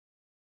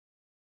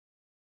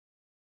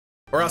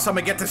or else I'm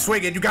gonna get to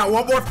swinging. You got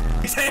one more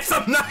chance.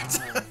 I'm not.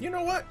 You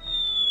know what?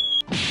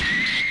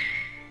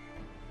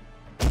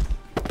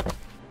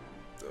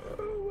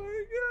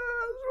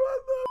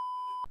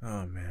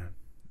 Oh man,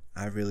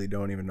 I really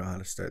don't even know how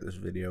to start this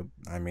video.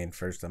 I mean,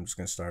 first I'm just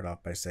gonna start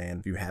off by saying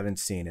if you haven't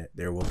seen it,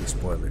 there will be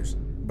spoilers.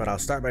 But I'll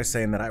start by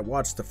saying that I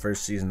watched the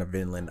first season of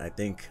Vinland, I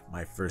think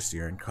my first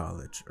year in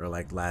college, or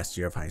like last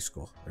year of high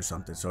school or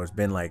something. So it's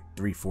been like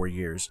 3-4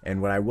 years.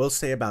 And what I will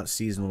say about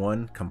season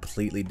 1,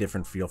 completely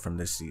different feel from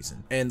this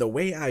season. And the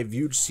way I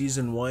viewed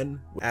season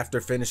 1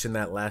 after finishing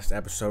that last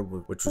episode,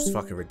 which was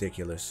fucking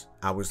ridiculous,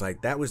 I was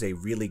like, that was a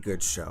really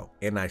good show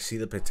and I see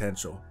the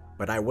potential.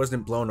 But I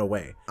wasn't blown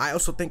away. I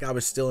also think I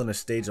was still in a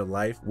stage of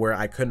life where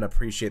I couldn't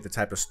appreciate the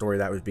type of story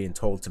that was being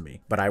told to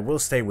me. But I will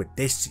say with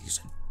this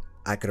season,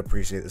 I could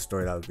appreciate the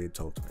story that was being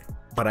told to me.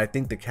 But I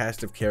think the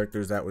cast of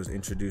characters that was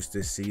introduced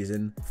this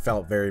season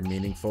felt very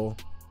meaningful.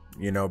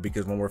 You know,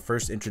 because when we're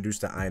first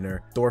introduced to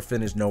Einar,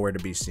 Thorfinn is nowhere to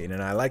be seen.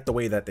 And I like the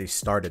way that they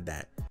started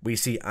that. We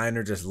see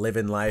Einar just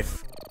living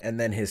life, and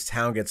then his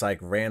town gets like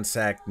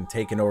ransacked and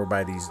taken over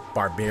by these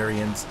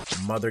barbarians.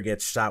 Mother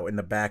gets shot in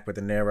the back with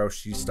an arrow,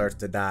 she starts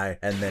to die,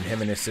 and then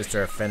him and his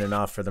sister are fending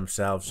off for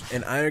themselves.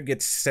 And Einar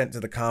gets sent to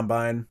the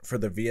combine for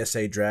the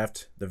VSA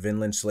draft, the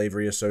Vinland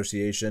Slavery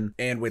Association.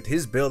 And with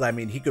his build, I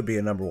mean, he could be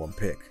a #1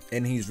 pick.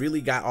 And he's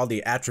really got all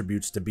the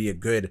attributes to be a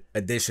good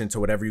addition to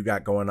whatever you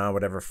got going on,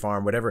 whatever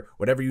farm, whatever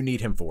you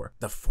need him for.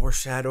 The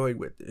foreshadowing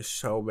with this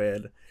show,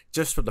 man,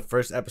 just for the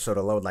first episode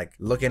alone, like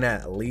looking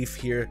at Leif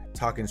here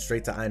talking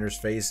straight to Einar's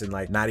face and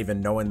like not even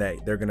knowing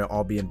that they're gonna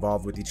all be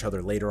involved with each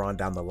other later on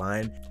down the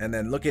line, and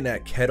then looking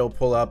at Kettle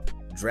pull up,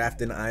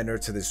 drafting Einar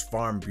to this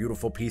farm,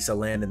 beautiful piece of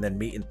land, and then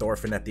meeting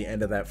Thorfinn at the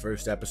end of that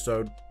first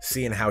episode,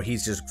 seeing how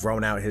he's just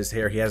grown out his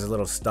hair, he has a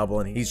little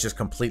stubble and he's just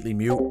completely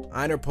mute.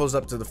 Einar pulls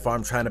up to the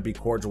farm trying to be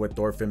cordial with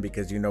Thorfinn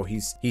because, you know, he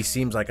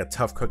seems like a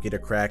tough cookie to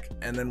crack.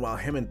 And then while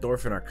him and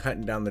Thorfinn are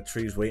cutting down the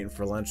trees waiting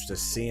for lunch,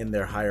 just seeing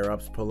their higher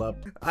ups pull up,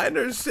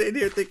 Einar's sitting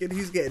here thinking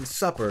he's getting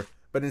supper,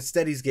 but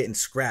instead he's getting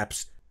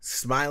scraps,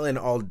 smiling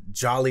all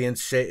jolly and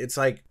shit. It's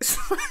like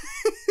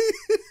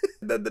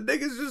the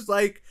nigga's just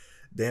like,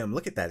 damn,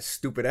 look at that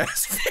stupid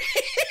ass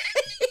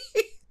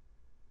face.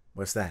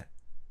 What's that?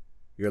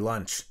 Your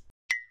lunch.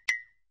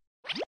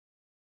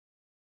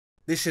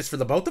 This shit's for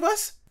the both of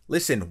us?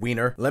 Listen,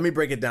 wiener, let me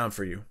break it down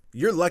for you.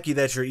 You're lucky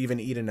that you're even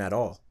eating at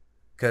all.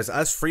 Cause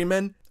us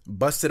freemen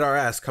busted our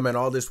ass coming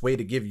all this way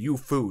to give you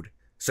food.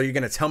 So you're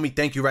gonna tell me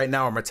thank you right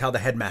now or I'm gonna tell the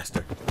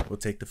headmaster. We'll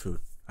take the food.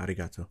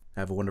 Arigato.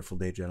 Have a wonderful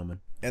day, gentlemen.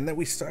 And then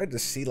we started to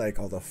see like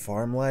all the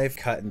farm life,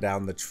 cutting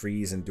down the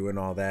trees and doing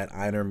all that.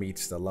 Einar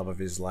meets the love of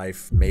his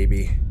life,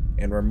 maybe.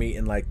 And we're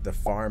meeting like the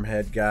farm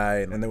head guy,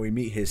 and then we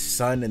meet his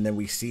son, and then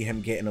we see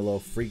him getting a little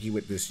freaky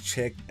with this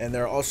chick. And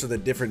there are also the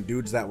different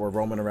dudes that were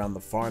roaming around the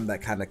farm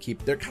that kind of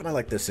they're kind of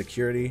like the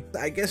security.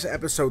 I guess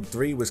episode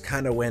 3 was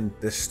kind of when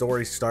the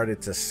story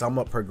started to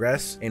somewhat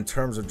progress in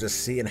terms of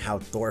just seeing how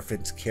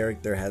Thorfinn's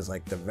character has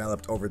like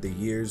developed over the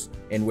years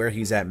and where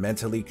he's at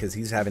mentally, because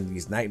he's having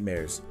these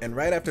nightmares. And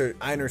right after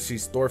Einar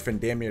sees Thorfinn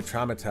damn near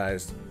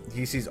traumatized,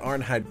 he sees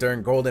Arnheid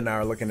during golden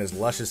hour looking as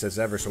luscious as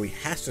ever, so he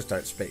has to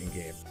start spitting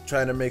game,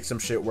 trying to make some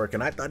shit work.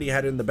 And I thought he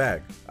had it in the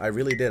bag. I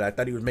really did. I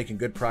thought he was making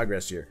good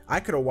progress here. I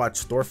could have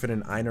watched Thorfinn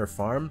and Einar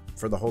farm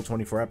for the whole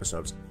 24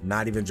 episodes.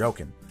 Not even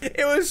joking.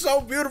 It was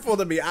so beautiful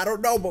to me. I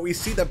don't know, but we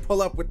see them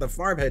pull up with the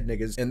farmhead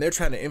niggas, and they're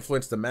trying to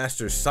influence the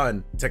master's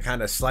son to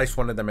kind of slice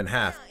one of them in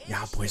half.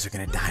 Y'all boys are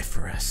gonna die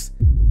for us.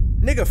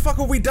 Nigga, fuck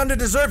what we done to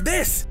deserve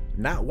this?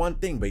 Not one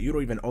thing, but you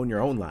don't even own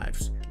your own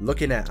lives.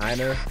 Looking at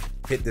Einar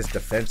hit this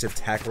defensive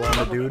tackle on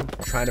the dude,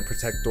 trying to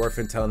protect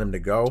Thorfinn, telling him to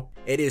go.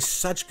 It is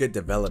such good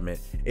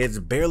development. It's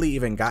barely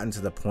even gotten to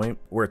the point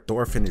where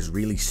Thorfinn is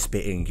really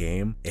spitting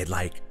game and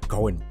like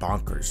going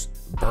bonkers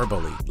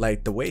verbally.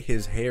 Like the way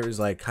his hair is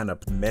like kind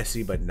of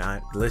messy but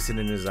not, glisten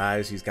in his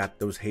eyes. He's got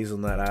those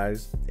hazelnut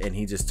eyes and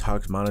he just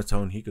talks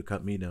monotone. He could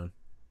cut me down.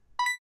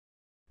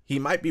 He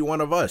might be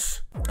one of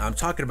us. I'm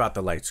talking about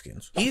the light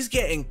skins. He's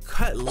getting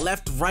cut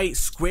left, right,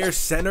 square,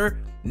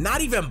 center, not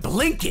even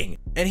blinking.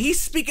 And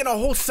he's speaking a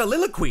whole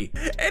soliloquy.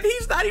 And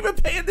he's not even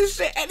paying this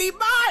shit any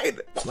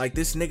mind. Like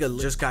this nigga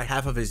just got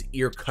half of his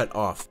ear cut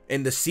off.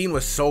 And the scene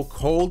was so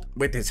cold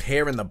with his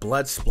hair and the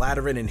blood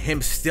splattering and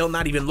him still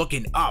not even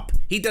looking up.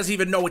 He doesn't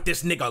even know what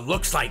this nigga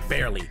looks like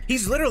barely.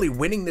 He's literally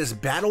winning this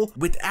battle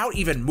without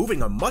even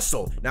moving a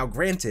muscle. Now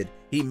granted,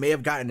 he may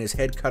have gotten his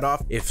head cut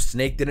off if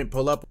Snake didn't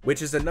pull up,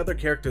 which is another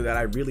character that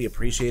I really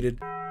appreciated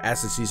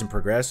as the season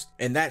progressed.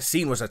 And that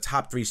scene was a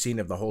top 3 scene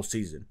of the whole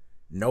season.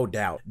 No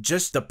doubt.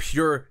 Just the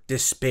pure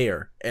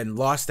despair and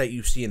loss that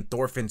you see in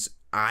Thorfinn's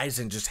eyes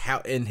and just how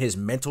in his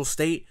mental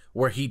state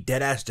where he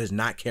deadass does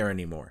not care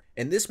anymore.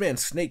 And this man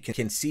Snake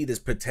can see this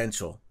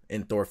potential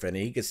in Thorfinn,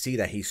 and he can see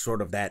that he's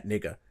sort of that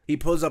nigga. He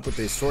pulls up with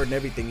his sword and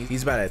everything.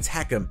 He's about to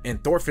attack him,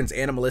 and Thorfinn's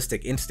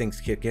animalistic instincts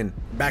kick in.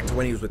 Back to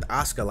when he was with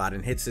Askeladd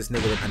and hits this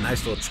nigga with a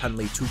nice little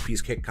Chun-Li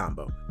 2-piece kick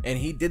combo. And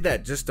he did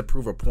that just to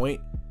prove a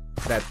point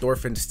that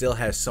Thorfinn still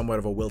has somewhat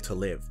of a will to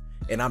live.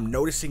 And I'm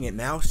noticing it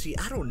now. See,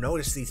 I don't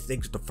notice these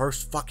things the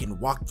first fucking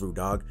walkthrough,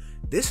 dog.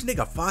 This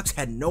nigga Fox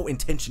had no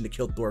intention to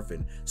kill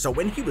Thorfinn. So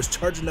when he was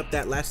charging up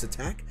that last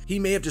attack, he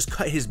may have just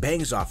cut his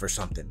bangs off or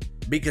something.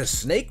 Because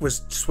Snake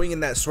was swinging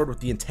that sword with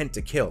the intent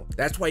to kill.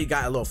 That's why he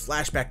got a little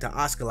flashback to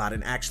Askeladd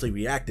and actually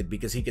reacted,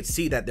 because he could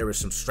see that there was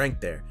some strength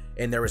there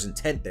and there was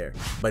intent there.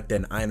 But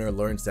then Einar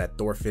learns that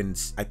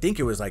Thorfinn's, I think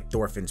it was like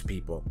Thorfinn's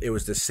people. It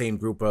was the same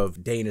group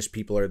of Danish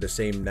people or the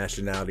same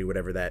nationality,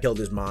 whatever, that killed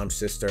his mom's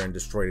sister and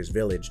destroyed his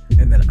village.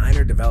 And then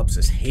Einar develops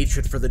this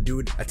hatred for the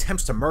dude,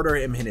 attempts to murder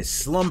him in his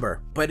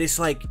slumber. But it's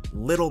like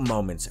little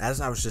moments,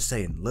 as I was just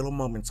saying, little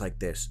moments like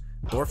this.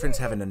 Thorfinn's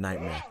having a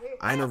nightmare.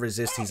 Einar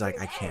resists, he's like,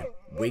 I can't.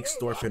 Wakes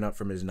Thorfinn up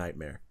from his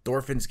nightmare.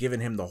 Thorfinn's giving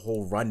him the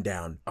whole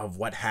rundown of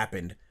what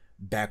happened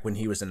back when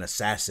he was an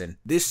assassin.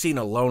 This scene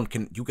alone,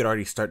 you could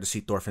already start to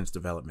see Thorfinn's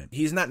development.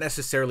 He's not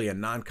necessarily a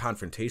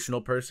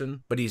non-confrontational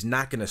person, but he's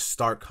not gonna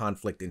start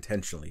conflict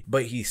intentionally.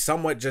 But he's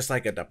somewhat just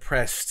like a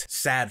depressed,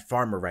 sad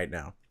farmer right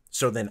now.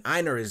 So then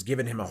Einar is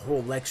giving him a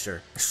whole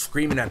lecture,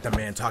 screaming at the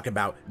man, talking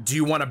about, do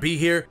you want to be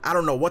here? I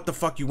don't know what the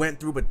fuck you went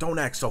through, but don't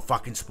act so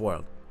fucking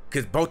spoiled.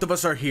 Because both of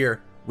us are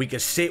here. We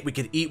could sit, we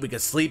could eat, we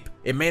could sleep.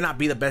 It may not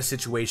be the best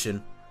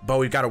situation, but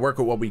we've got to work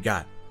with what we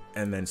got.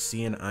 And then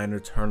seeing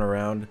Einar turn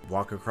around,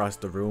 walk across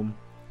the room,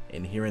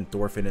 and hearing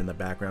Thorfinn in the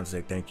background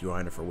say, thank you,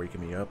 Einar, for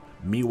waking me up.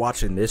 Me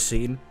watching this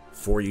scene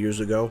 4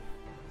 years ago,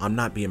 I'm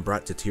not being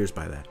brought to tears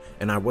by that.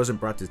 And I wasn't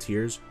brought to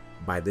tears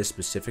by this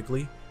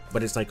specifically,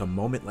 but it's like a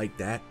moment like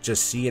that,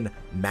 just seeing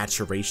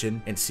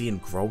maturation and seeing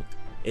growth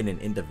in an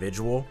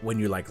individual when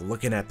you're like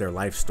looking at their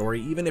life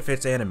story, even if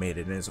it's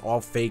animated and it's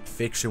all fake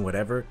fiction,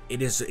 whatever,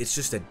 it's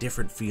just a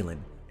different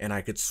feeling. And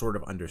I could sort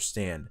of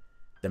understand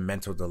the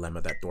mental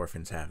dilemma that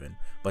Thorfinn's having,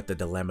 but the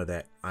dilemma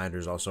that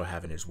Einar's also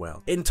having as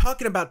well. In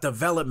talking about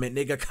development,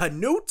 nigga,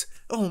 Canute,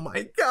 oh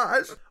my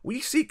gosh, we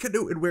see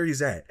Canute and where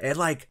he's at, and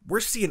like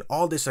we're seeing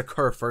all this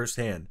occur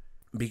firsthand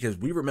because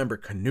we remember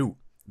Canute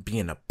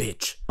being a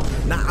bitch.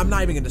 I'm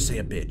not even gonna say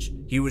a bitch.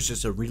 He was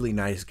just a really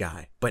nice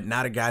guy, but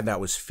not a guy that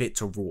was fit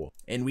to rule.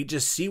 And we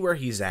just see where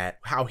he's at,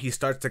 how he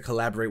starts to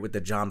collaborate with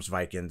the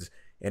Jomsvikings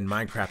and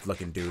Minecraft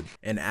looking dude.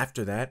 And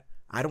after that,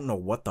 I don't know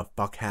what the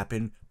fuck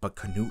happened, but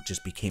Canute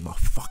just became a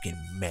fucking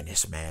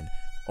menace, man.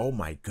 Oh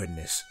my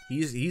goodness.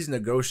 He's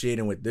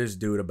negotiating with this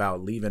dude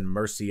about leaving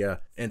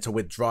Mercia and to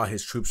withdraw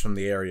his troops from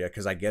the area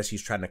because I guess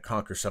he's trying to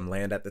conquer some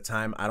land at the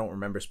time. I don't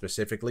remember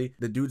specifically.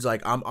 The dude's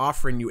like, I'm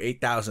offering you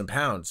 8,000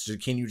 pounds. So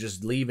can you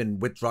just leave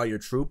and withdraw your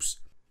troops?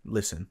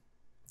 Listen,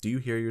 do you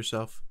hear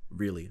yourself?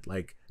 Really?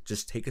 Like,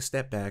 just take a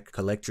step back,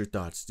 collect your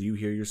thoughts. Do you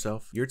hear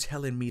yourself? You're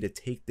telling me to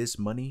take this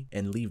money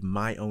and leave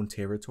my own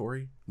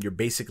territory? You're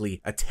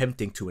basically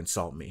attempting to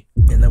insult me.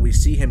 And then we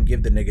see him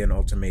give the nigga an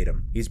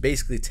ultimatum. He's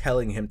basically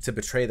telling him to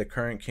betray the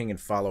current king and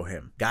follow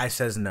him. Guy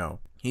says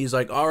no. He's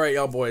like, all right,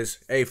 y'all boys.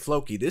 Hey,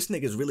 Floki, this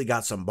nigga's really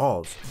got some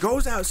balls.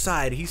 Goes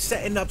outside. He's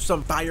setting up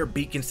some fire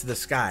beacons to the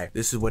sky.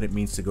 This is what it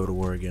means to go to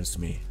war against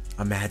me.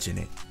 Imagine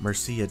it,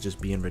 Mercia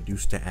just being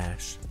reduced to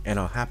ash, and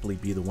I'll happily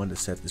be the one to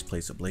set this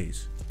place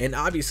ablaze. And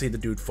obviously the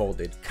dude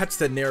folded. Cuts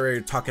the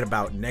narrator talking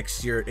about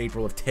next year,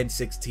 April of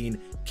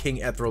 1016, King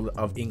Ethrel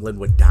of England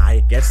would die.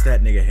 Gets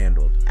that nigga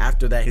handled.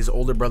 After that, his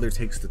older brother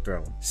takes the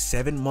throne.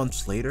 7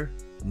 months later,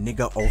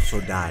 nigga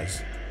also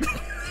dies.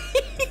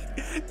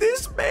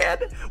 This man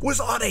was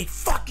on a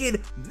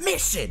fucking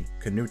mission.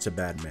 Canute's a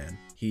bad man.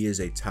 He is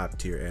a top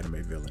tier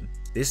anime villain.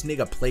 This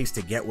nigga plays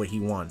to get what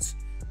he wants.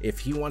 If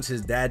he wants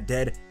his dad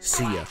dead,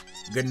 see ya.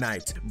 Good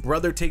night.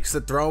 Brother takes the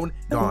throne,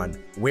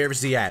 gone.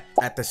 Where's he at?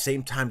 At the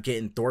same time,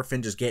 getting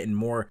Thorfinn just getting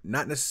more,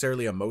 not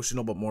necessarily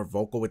emotional, but more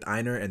vocal with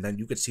Einar, and then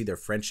you could see their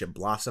friendship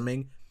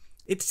blossoming.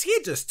 It's here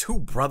just two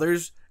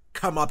brothers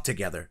come up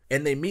together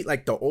and they meet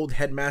like the old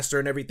headmaster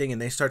and everything,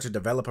 and they start to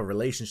develop a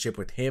relationship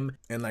with him,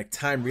 and like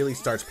time really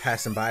starts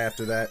passing by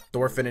after that.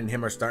 Thorfinn and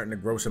him are starting to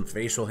grow some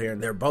facial hair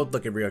and they're both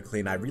looking real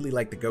clean. I really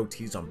like the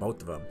goatees on both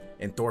of them,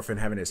 and Thorfinn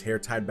having his hair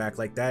tied back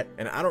like that.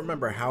 And I don't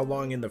remember how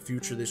long in the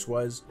future this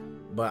was,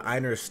 but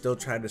Einar is still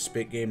trying to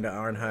spit game to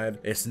Arnheid.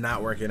 It's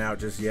not working out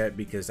just yet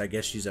because I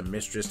guess she's a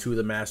mistress to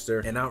the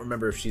master, and I don't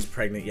remember if she's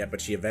pregnant yet,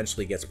 but she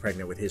eventually gets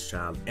pregnant with his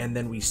child. And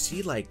then we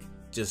see like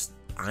just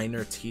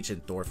Einar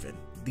teaching Thorfinn.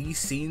 These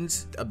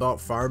scenes about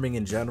farming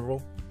in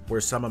general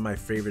were some of my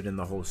favorite in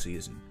the whole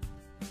season.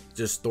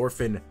 Just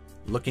Thorfinn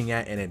looking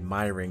at and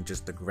admiring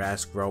just the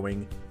grass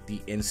growing, the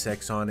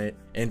insects on it,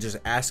 and just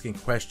asking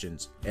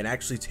questions and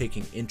actually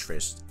taking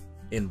interest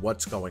in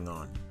what's going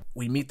on.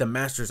 We meet the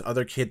master's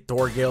other kid,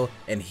 Thorgil,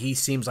 and he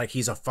seems like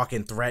he's a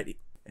fucking threat.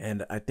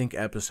 And I think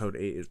episode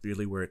 8 is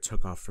really where it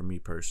took off for me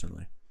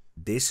personally.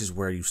 This is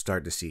where you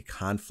start to see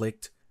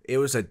conflict. It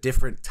was a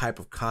different type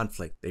of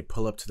conflict. They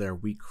pull up to their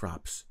wheat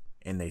crops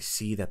and they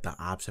see that the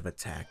ops have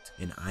attacked,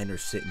 and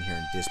Einar's sitting here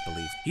in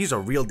disbelief. He's a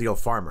real deal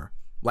farmer.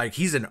 Like,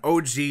 he's an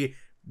OG,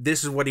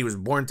 this is what he was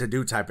born to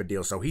do type of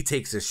deal. So he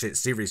takes this shit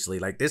seriously.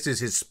 Like, this is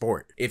his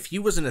sport. If he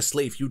wasn't a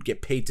slave, he would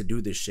get paid to do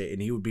this shit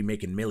and he would be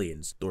making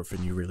millions.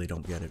 Thorfinn, you really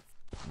don't get it.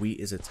 Wheat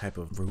is a type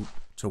of root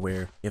to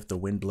where if the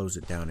wind blows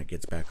it down, it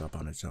gets back up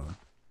on its own.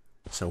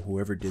 So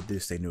whoever did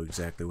this, they knew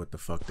exactly what the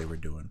fuck they were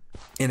doing.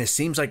 And it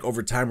seems like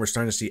over time, we're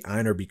starting to see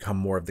Einar become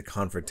more of the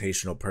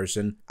confrontational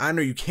person.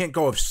 Einar, you can't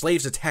go. If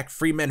slaves attack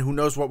free men, who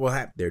knows what will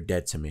happen? They're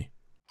dead to me.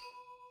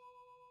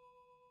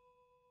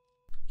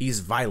 He's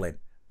violent,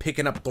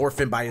 picking up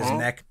Thorfinn by his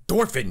neck.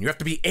 Thorfinn, you have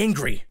to be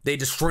angry. They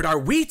destroyed our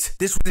wheat.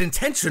 This was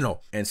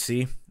intentional. And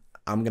see,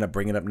 I'm going to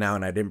bring it up now,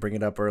 and I didn't bring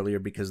it up earlier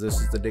because this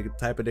is the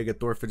type of nigga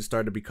Thorfinn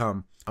started to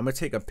become. I'm going to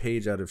take a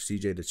page out of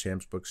CJ the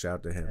Champ's book. Shout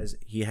out to him.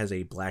 He has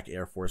a black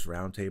Air Force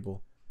round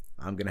table.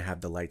 I'm going to have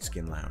the light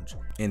skin lounge.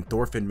 And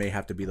Thorfinn may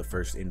have to be the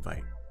first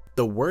invite.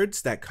 The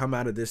words that come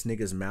out of this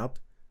nigga's mouth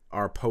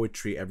are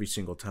poetry every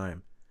single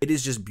time. It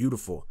is just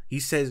beautiful. He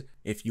says,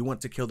 if you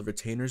want to kill the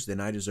retainers,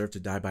 then I deserve to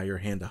die by your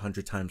hand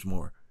 100 times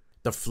more.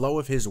 The flow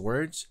of his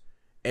words,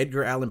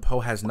 Edgar Allan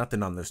Poe has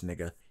nothing on this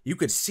nigga. You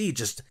could see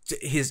just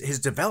his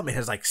development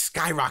has like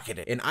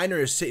skyrocketed. And Einar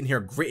is sitting here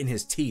gritting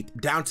his teeth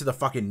down to the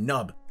fucking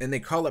nub. And they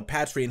call up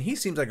Patry, and he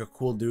seems like a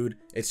cool dude.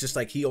 It's just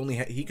like he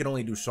can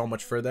only do so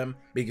much for them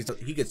because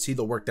he could see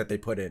the work that they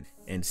put in.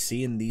 And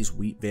seeing these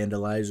wheat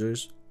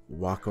vandalizers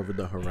walk over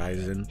the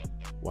horizon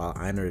while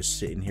Einar is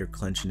sitting here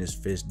clenching his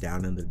fist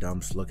down in the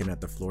dumps, looking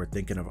at the floor,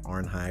 thinking of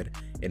Arnheid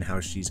and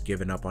how she's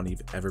given up on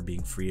ever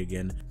being free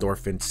again.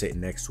 Thorfinn sitting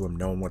next to him,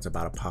 knowing what's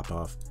about to pop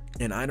off.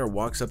 And Einar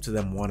walks up to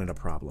them wanting a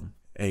problem.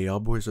 Hey, y'all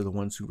boys are the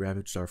ones who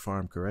ravaged our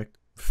farm, correct?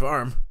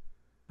 Farm?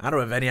 I don't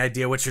have any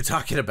idea what you're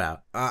talking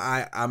about.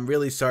 I'm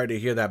really sorry to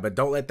hear that, but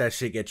don't let that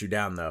shit get you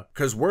down though.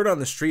 Cause word on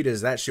the street is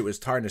that shit was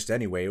tarnished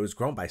anyway. It was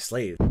grown by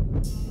slaves.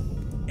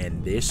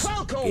 And this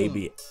gave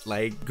me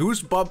like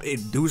goosebump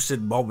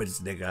inducing moments,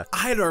 nigga.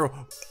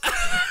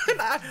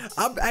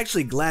 I'm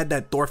actually glad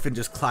that Thorfinn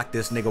just clocked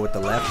this nigga with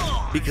the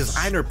left because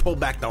Einar pulled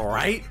back the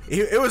right.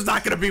 It was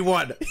not gonna be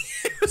one.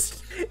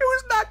 It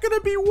was not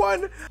gonna be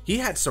one. He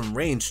had some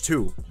range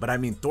too, but I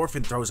mean,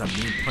 Thorfinn throws a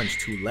mean punch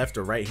to left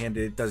or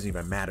right-handed, it doesn't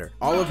even matter.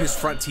 All of his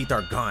front teeth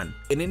are gone.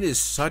 And it is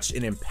such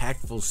an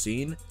impactful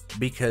scene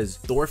because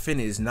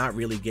Thorfinn is not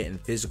really getting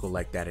physical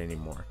like that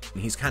anymore.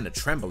 And he's kind of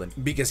trembling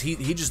because he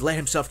just let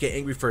himself get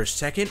angry for a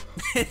second.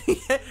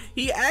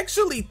 He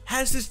actually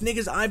has this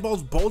nigga's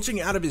eyeballs bulging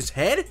out of his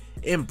head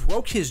and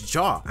broke his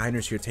jaw.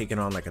 Einar's here taking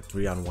on like a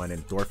 3-on-1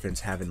 and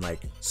Thorfinn's having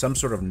like some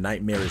sort of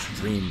nightmarish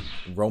dream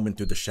roaming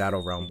through the shadow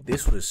realm.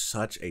 This was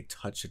such a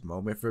touching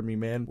moment for me,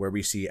 man, where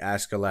we see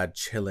Askeladd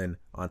chilling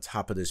on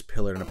top of this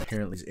pillar and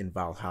apparently is in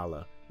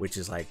Valhalla, which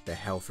is like the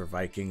hell for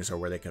Vikings or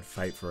where they could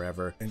fight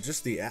forever. And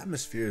just the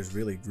atmosphere is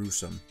really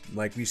gruesome.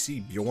 Like we see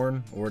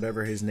Bjorn or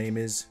whatever his name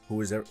is, who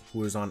was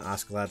on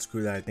Askeladd's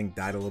crew that I think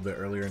died a little bit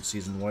earlier in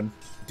season 1.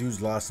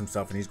 Dude's lost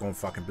himself and he's going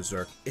fucking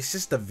berserk. It's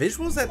just the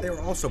visuals that they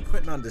were also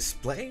putting on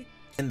display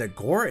and the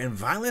gore and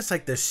violence,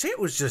 like the shit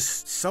was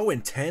just so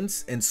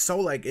intense and so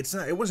like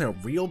it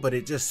wasn't real, but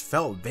it just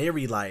felt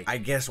very like, I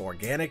guess,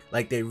 organic.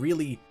 Like they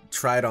really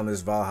tried on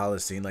this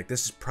Valhalla scene. Like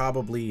this is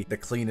probably the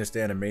cleanest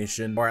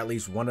animation, or at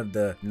least one of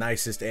the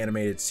nicest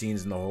animated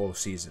scenes in the whole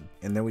season.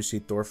 And then we see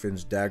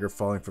Thorfinn's dagger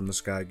falling from the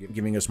sky,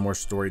 giving us more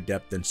story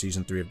depth than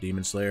season 3 of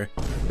Demon Slayer.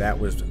 I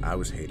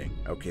was hating.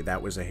 Okay,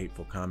 that was a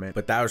hateful comment,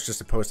 but that was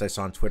just a post I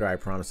saw on Twitter. I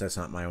promise that's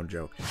not my own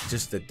joke.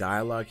 Just the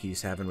dialogue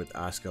he's having with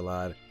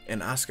Askeladd.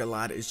 And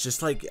Askeladd is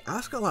just like,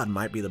 Askeladd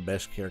might be the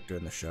best character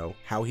in the show.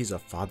 How he's a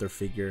father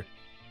figure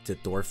to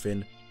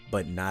Thorfinn,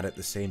 but not at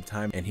the same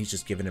time, and he's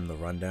just giving him the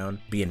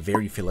rundown, being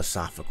very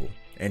philosophical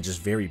and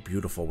just very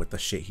beautiful with the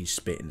shit he's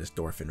spitting this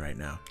Thorfinn right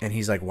now. And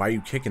he's like, why are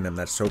you kicking them?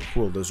 That's so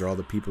cool. Those are all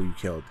the people you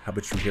killed. How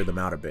about you hear them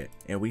out a bit?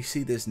 And we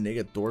see this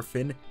nigga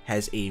Thorfinn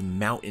has a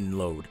mountain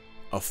load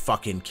of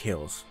fucking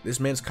kills. This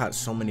man's caught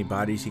so many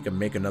bodies, he can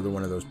make another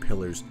one of those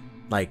pillars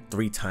like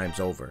 3 times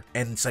over.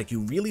 And it's like,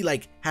 you really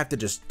like have to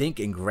just think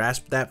and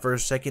grasp that for a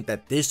second,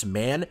 that this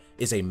man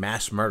is a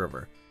mass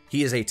murderer.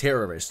 He is a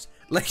terrorist.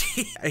 Like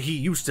he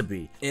used to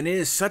be. And it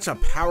is such a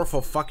powerful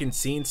fucking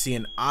scene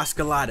seeing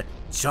Askeladd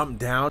jump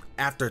down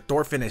after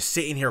Thorfinn is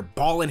sitting here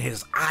bawling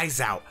his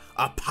eyes out,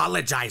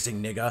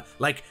 apologizing, nigga.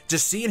 Like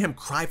just seeing him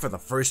cry for the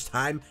first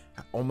time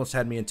almost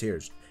had me in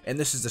tears. And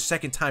this is the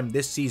second time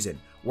this season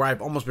where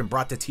I've almost been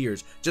brought to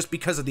tears just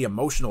because of the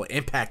emotional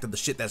impact of the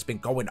shit that's been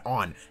going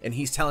on. And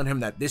he's telling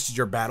him that this is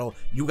your battle.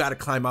 You got to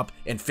climb up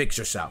and fix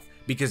yourself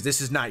because this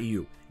is not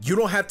you. You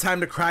don't have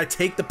time to cry.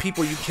 Take the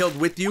people you killed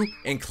with you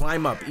and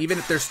climb up, even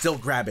if they're still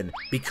grabbing.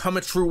 Become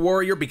a true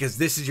warrior because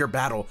this is your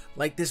battle.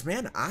 Like this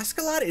man,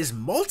 Askeladd is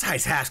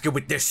multitasking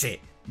with this shit.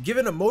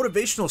 Giving a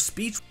motivational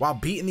speech while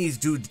beating these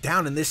dudes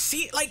down in this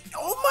seat. Like,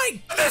 oh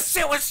my, this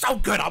shit was so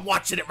good. I'm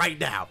watching it right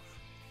now.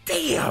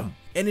 Damn.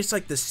 And it's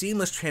like the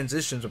seamless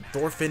transitions of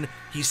Thorfinn.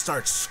 He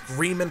starts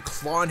screaming,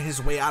 clawing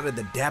his way out of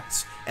the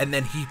depths, and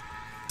then he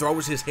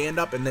throws his hand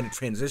up, and then it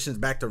transitions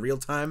back to real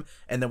time.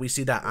 And then we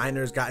see that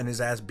Einar's gotten his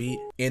ass beat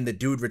and the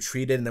dude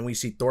retreated. And then we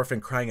see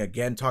Thorfinn crying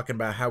again, talking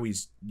about how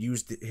he's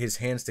used his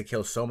hands to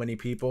kill so many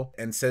people,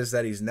 and says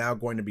that he's now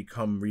going to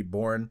become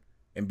reborn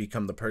and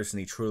become the person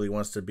he truly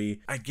wants to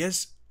be. I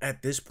guess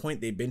at this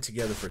point they've been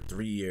together for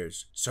 3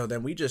 years. So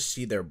then we just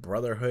see their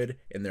brotherhood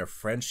and their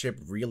friendship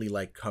really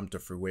like come to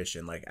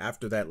fruition. Like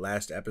after that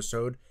last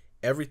episode,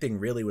 everything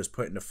really was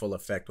put into full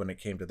effect when it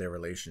came to their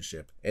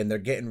relationship. And they're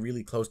getting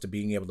really close to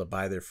being able to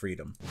buy their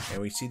freedom.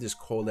 And we see this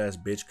cold ass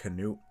bitch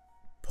Canute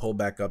pull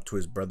back up to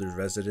his brother's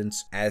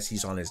residence as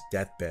he's on his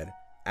deathbed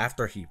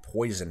after he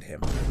poisoned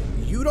him.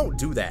 You don't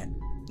do that.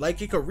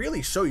 Like, it could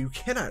really show you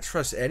cannot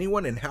trust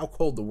anyone and how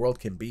cold the world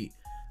can be.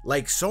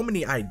 Like, so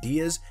many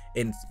ideas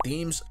and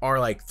themes are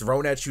like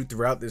thrown at you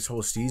throughout this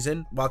whole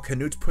season, while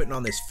Canute's putting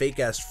on this fake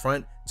ass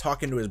front,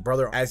 talking to his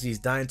brother as he's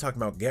dying,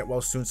 talking about get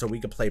well soon so we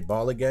can play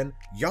ball again.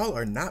 Y'all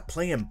are not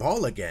playing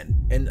ball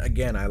again. And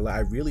again, I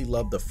really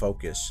love the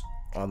focus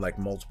on like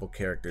multiple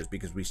characters,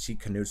 because we see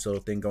Canute's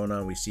little thing going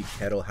on. We see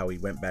Kettle, how he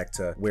went back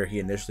to where he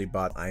initially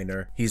bought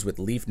Einar. He's with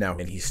Leaf now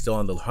and he's still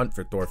on the hunt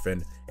for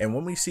Thorfinn. And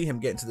when we see him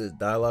get into this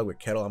dialogue with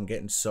Kettle, I'm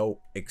getting so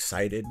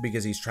excited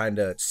because he's trying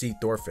to see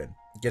Thorfinn,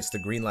 gets the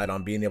green light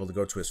on being able to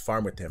go to his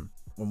farm with him.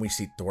 When we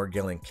see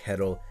Thorgil and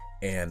Kettle,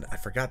 and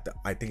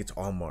I think it's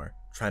Almar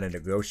trying to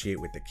negotiate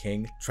with the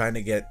king, trying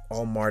to get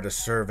Almar to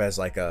serve as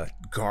like a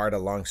guard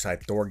alongside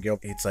Thorgil.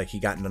 It's like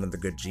he got none of the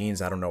good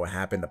genes. I don't know what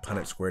happened. The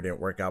Punnett square didn't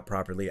work out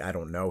properly. I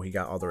don't know. He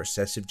got all the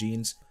recessive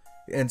genes.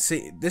 And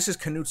see, this is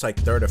Canute's like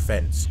third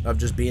offense of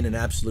just being an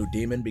absolute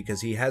demon, because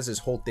he has this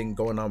whole thing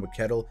going on with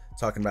Kettle,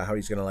 talking about how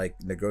he's gonna like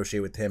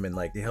negotiate with him and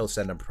like he'll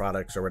send him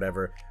products or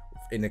whatever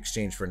in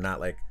exchange for not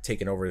like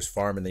taking over his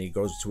farm. And then he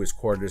goes to his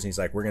quarters and he's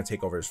like, we're gonna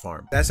take over his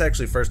farm. That's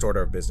actually first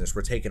order of business.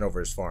 We're taking over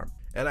his farm.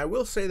 And I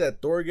will say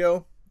that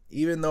Thorgil,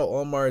 even though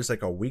Almar is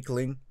like a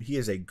weakling, he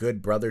is a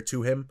good brother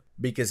to him,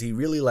 because he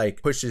really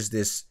like pushes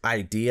this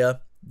idea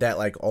that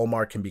like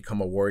Almar can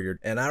become a warrior.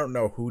 And I don't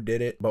know who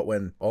did it, but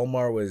when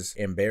Almar was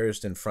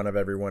embarrassed in front of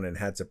everyone and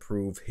had to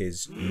prove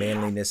his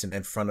manliness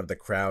in front of the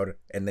crowd,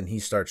 and then he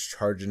starts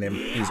charging him,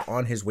 he's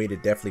on his way to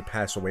definitely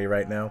pass away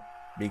right now,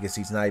 because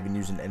he's not even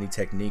using any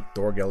technique.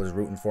 Thorgil is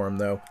rooting for him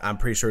though. I'm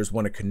pretty sure it's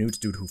one of Canute's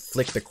dude who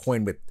flicked the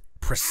coin with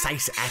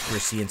precise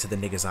accuracy into the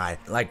nigga's eye.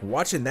 Like,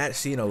 watching that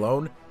scene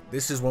alone,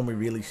 this is when we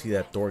really see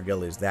that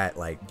Thorgil is that,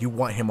 like, you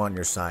want him on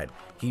your side.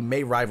 He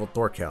may rival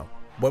Thorkel.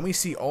 When we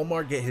see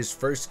Almar get his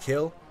first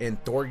kill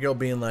and Thorgil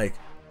being like,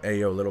 hey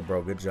yo little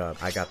bro, good job,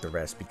 I got the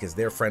rest, because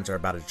their friends are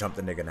about to jump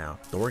the nigga now.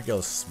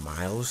 Thorgil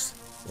smiles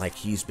like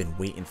he's been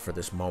waiting for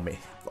this moment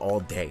all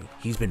day.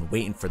 He's been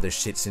waiting for this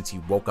shit since he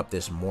woke up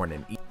this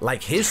morning.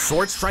 Like, his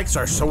sword strikes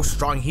are so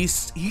strong,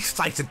 he's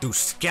slicing through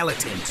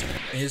skeletons.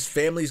 His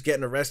family's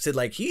getting arrested.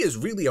 Like, he is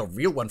really a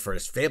real one for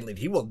his family.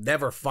 He will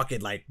never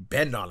fucking like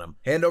bend on him.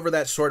 Hand over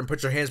that sword and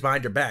put your hands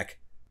behind your back.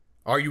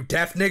 Are you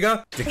deaf,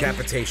 nigga?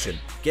 Decapitation.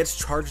 Gets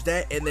charged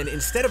at, and then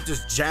instead of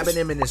just jabbing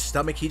him in his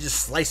stomach, he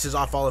just slices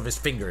off all of his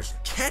fingers.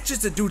 Catches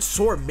the dude's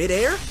sword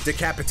midair.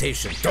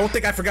 Decapitation. Don't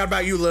think I forgot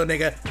about you, little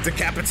nigga.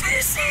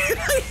 Decapitation.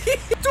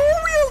 Dual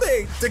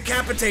wielding.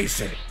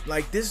 Decapitation.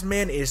 Like, this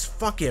man is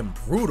fucking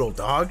brutal,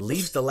 dog.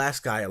 Leaves the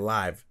last guy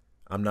alive.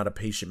 I'm not a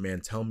patient man.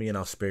 Tell me and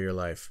I'll spare your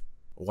life.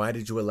 Why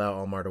did you allow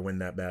Almar to win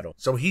that battle?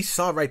 So he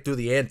saw right through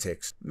the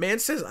antics. Man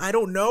says, I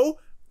don't know.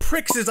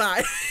 Pricks his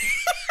eye.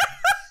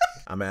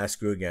 I'm gonna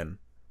ask you again.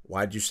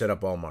 Why'd you set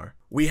up Almar?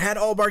 We had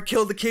Almar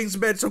kill the king's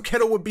men so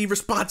Kettle would be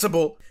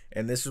responsible.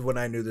 And this is when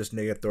I knew this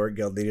nigga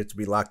Thorgil needed to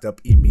be locked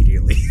up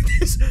immediately.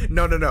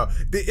 No.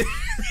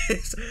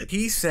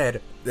 He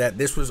said that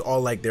this was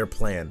all like their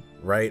plan,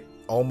 right?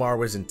 Almar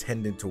was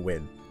intended to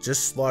win.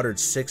 Just slaughtered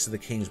 6 of the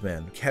king's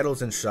men.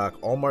 Kettle's in shock.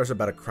 Almar's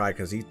about to cry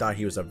because he thought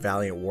he was a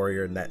valiant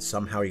warrior and that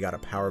somehow he got a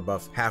power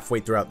buff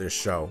halfway throughout this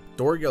show.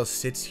 Thorgil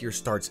sits here,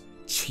 starts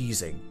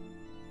cheesing.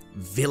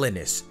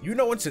 Villainous. You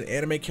know, once an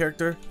anime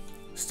character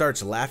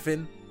starts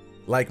laughing,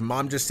 like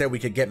mom just said we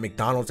could get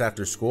McDonald's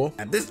after school,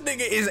 and this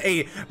nigga is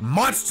a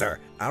monster.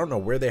 I don't know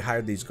where they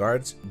hired these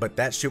guards, but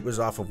that shit was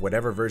off of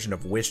whatever version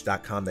of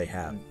wish.com they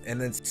have.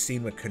 And then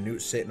scene with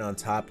Canute sitting on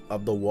top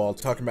of the wall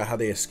talking about how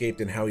they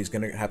escaped and how he's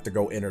gonna have to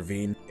go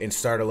intervene and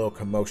start a little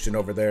commotion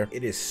over there.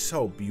 It is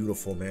so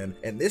beautiful, man.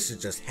 And this is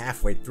just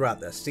halfway throughout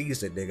the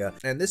season, nigga.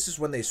 And this is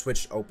when they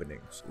switched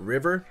openings.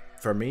 River,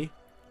 for me,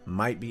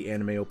 might be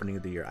anime opening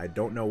of the year. I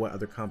don't know what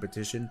other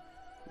competition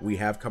we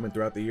have coming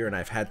throughout the year, and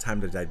I've had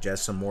time to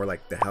digest some more,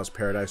 like the House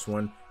Paradise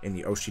one and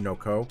the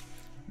Oshinoko.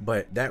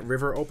 But that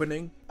River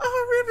opening,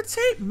 oh River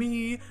take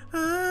me,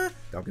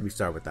 don't get me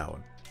started with that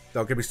one.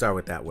 Don't get me started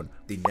with that one.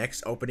 The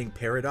next opening,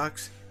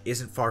 Paradox,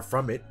 isn't far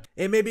from it.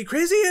 It may be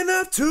crazy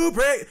enough to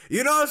break,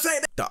 you know what I'm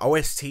saying? The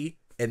OST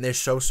in this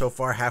show so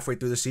far, halfway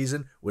through the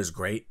season, was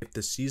great. If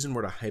the season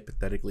were to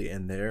hypothetically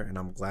end there, and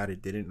I'm glad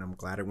it didn't, and I'm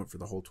glad it went for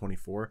the whole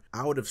 24,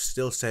 I would have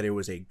still said it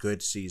was a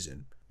good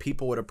season.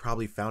 People would have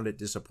probably found it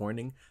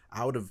disappointing.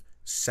 I would have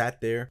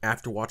sat there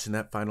after watching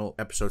that final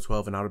episode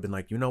 12 and I would have been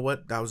like, you know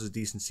what? That was a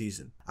decent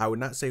season. I would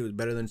not say it was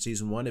better than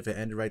season 1 if it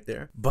ended right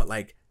there, but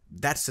like,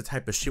 that's the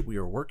type of shit we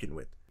were working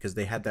with, because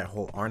they had that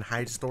whole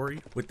Arnheid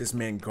story with this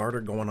man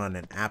Garter going on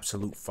an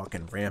absolute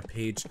fucking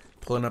rampage,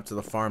 pulling up to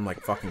the farm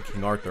like fucking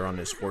King Arthur on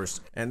his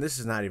horse. And this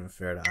is not even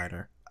fair to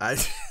Einar.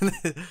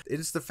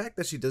 It's the fact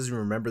that she doesn't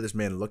remember this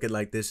man looking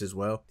like this as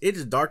well. It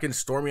is dark and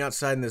stormy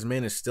outside and this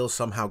man is still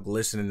somehow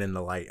glistening in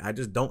the light. I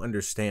just don't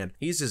understand.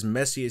 He's as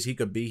messy as he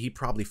could be. He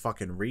probably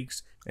fucking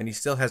reeks, and he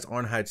still has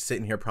Arnheid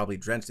sitting here probably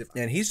drenched,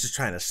 and he's just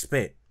trying to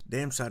spit.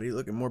 Damn, Shawty, you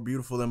looking more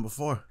beautiful than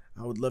before.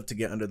 I would love to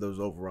get under those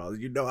overalls.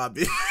 You know I'll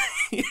be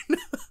you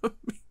know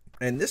me.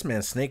 And this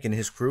man Snake and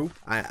his crew,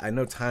 I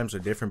know times are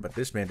different, but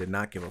this man did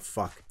not give a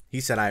fuck. He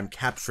said, I am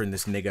capturing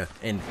this nigga,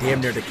 and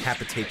damn near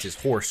decapitates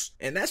his horse.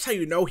 And that's how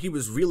you know he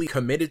was really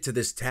committed to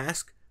this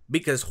task,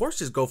 because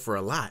horses go for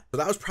a lot. So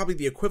that was probably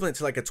the equivalent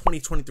to like a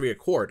 2023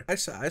 Accord. I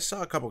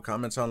saw a couple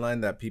comments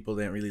online that people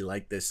didn't really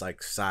like this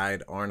like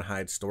side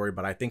Arnheid story,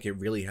 but I think it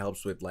really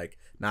helps with like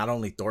not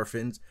only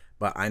Thorfinn's,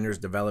 but Einar's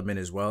development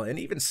as well, and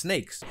even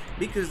Snake's,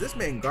 because this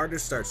man Garter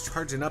starts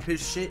charging up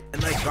his shit,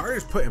 and like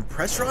Garter's putting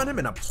pressure on him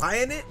and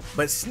applying it,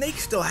 but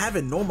Snake's still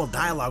having normal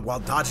dialogue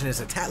while dodging his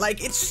attack.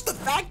 Like, it's just the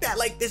fact that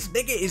like this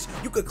nigga is,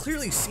 you could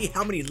clearly see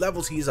how many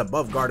levels he's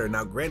above Garter.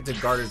 Now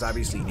granted, Garter's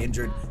obviously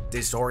injured,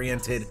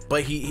 disoriented,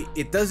 but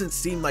it doesn't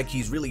seem like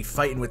he's really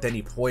fighting with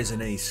any poise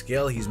and any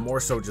skill. He's more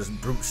so just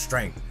brute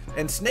strength.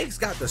 And Snake's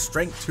got the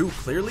strength too,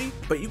 clearly,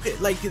 but you could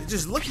like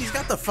just look, he's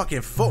got the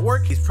fucking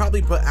footwork. He's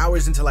probably put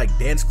hours into like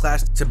dance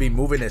class to be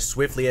moving as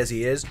swiftly as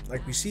he is.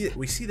 Like we see the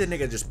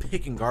nigga just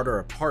picking Garter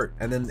apart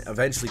and then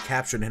eventually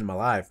capturing him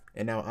alive.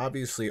 And now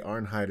obviously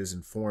Arnheid is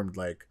informed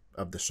like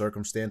of the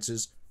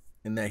circumstances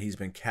and that he's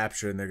been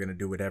captured and they're gonna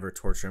do whatever,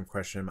 torture him,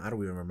 question him. I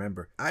don't even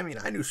remember. I mean,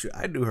 I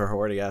knew her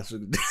horny ass.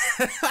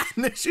 I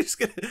knew she was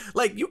gonna,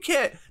 like, you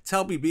can't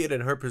tell me being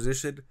in her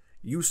position.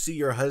 You see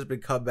your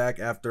husband come back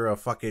after a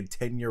fucking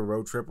 10-year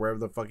road trip, wherever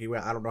the fuck he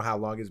went. I don't know how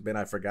long it's been,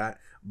 I forgot.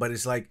 But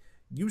it's like,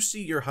 you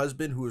see your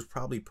husband, who is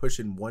probably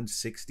pushing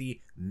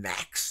 160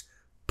 max,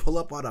 pull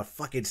up on a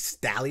fucking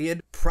stallion,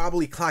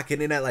 probably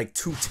clocking in at like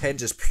 210,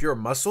 just pure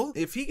muscle.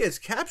 If he gets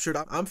captured,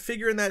 I'm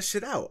figuring that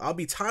shit out. I'll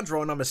be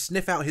Tandro and I'm gonna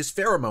sniff out his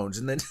pheromones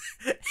and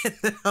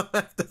then, I'll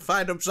have to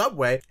find him some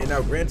way. And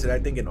now granted, I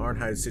think in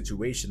Arnheid's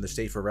situation, the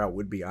safer route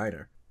would be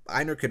Einar.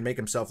 Einar could make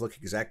himself look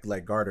exactly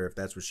like Garter if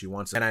that's what she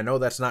wants. And I know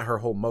that's not her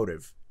whole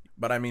motive.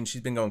 But I mean,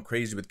 she's been going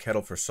crazy with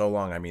Kettle for so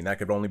long. I mean, that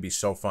could only be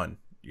so fun.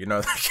 You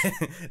know,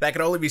 that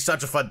could only be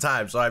such a fun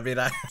time. So I mean,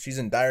 she's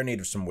in dire need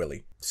of some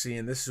Willy. See,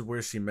 and this is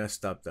where she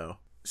messed up though.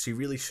 She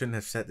really shouldn't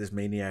have set this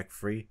maniac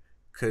free.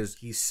 Because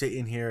he's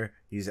sitting here,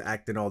 he's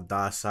acting all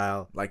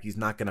docile, like he's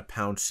not gonna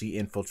pound.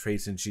 She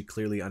infiltrates and she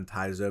clearly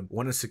unties him.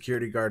 One of the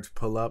security guards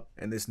pull up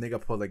and this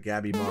nigga pulled a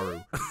Gabby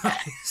Maru.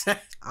 I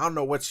don't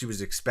know what she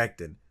was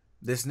expecting.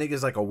 This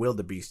nigga's like a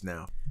wildebeest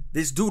now.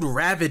 This dude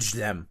ravaged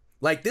them.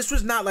 Like, this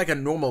was not like a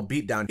normal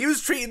beatdown. He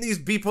was treating these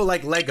people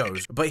like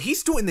Legos, but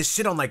he's doing this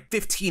shit on like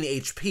 15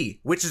 HP,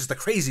 which is the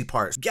crazy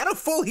part. Get a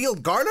full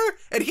healed Garter,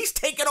 and he's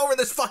taking over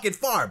this fucking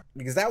farm.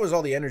 Because that was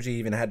all the energy he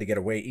even had to get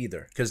away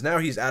either. Because now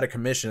he's out of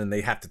commission and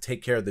they have to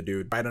take care of the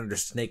dude right under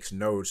Snake's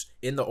nose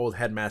in the old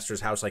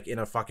headmaster's house, like in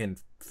a fucking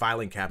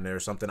filing cabinet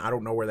or something. I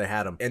don't know where they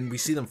had him. And we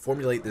see them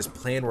formulate this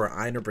plan where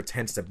Einar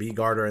pretends to be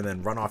Garter and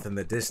then run off in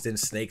the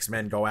distance. Snake's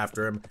men go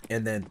after him.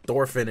 And then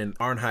Thorfinn and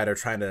Arnheid are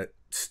trying to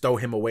stow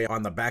him away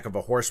on the back of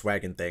a horse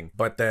wagon thing.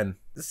 But then,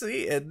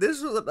 see, and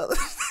this was another,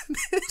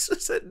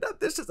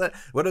 this is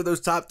one of those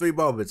top 3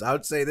 moments. I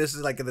would say this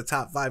is like in the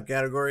top 5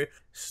 category.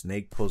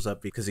 Snake pulls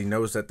up because he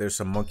knows that there's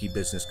some monkey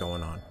business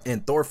going on.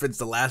 And Thorfinn's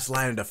the last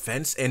line of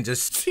defense, and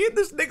just seeing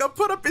this nigga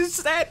put up his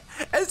set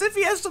as if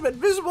he has some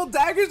invisible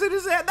daggers in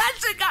his hand. That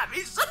shit got me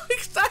so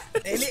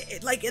excited. And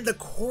it like in the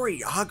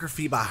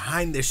choreography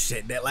behind this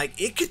shit, that like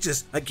it could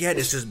just, again,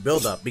 it's just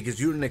build up because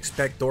you didn't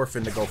expect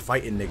Thorfinn to go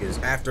fighting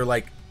niggas after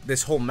like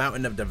this whole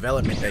mountain of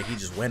development that he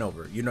just went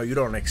over. You know, you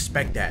don't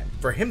expect that.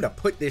 For him to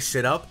put this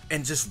shit up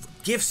and just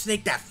give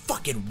Snake that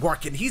fucking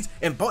work, and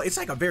it's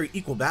like a very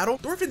equal battle.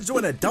 Thorfinn's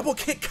doing a double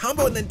kick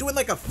combo and then doing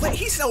like a flip.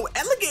 He's so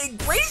elegant and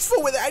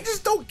graceful with it. I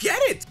just don't get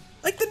it.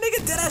 Like the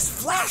nigga deadass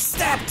flash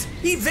stepped.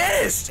 He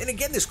vanished. And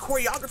again, this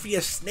choreography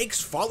as Snake's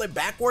falling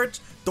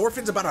backwards.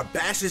 Thorfinn's about to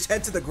bash his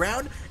head to the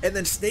ground, and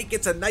then Snake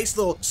gets a nice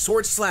little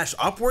sword slash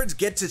upwards,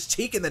 gets his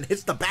cheek, and then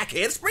hits the back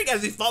handspring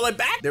as he's falling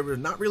back. There was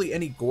not really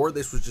any gore.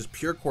 This was just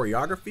pure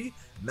choreography.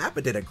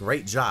 Mappa did a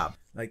great job.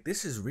 Like,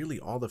 this is really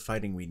all the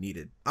fighting we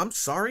needed. I'm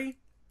sorry.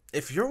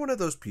 If you're one of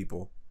those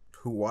people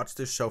who watch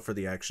this show for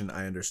the action,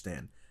 I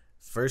understand.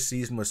 First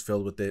season was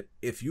filled with it.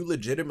 If you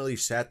legitimately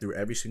sat through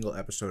every single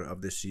episode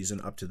of this season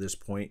up to this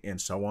point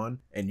and so on,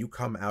 and you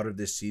come out of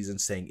this season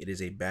saying it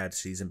is a bad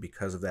season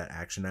because of that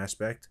action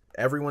aspect,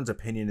 everyone's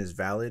opinion is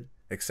valid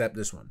except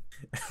this one.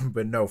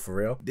 But no, for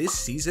real, this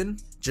season,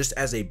 just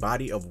as a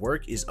body of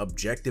work, is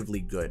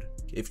objectively good.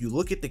 If you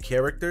look at the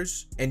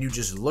characters and you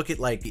just look at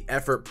like the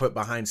effort put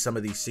behind some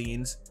of these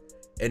scenes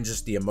and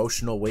just the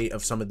emotional weight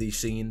of some of these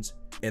scenes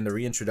and the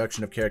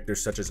reintroduction of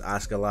characters such as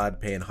Askeladd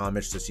paying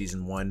homage to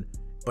season 1,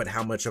 but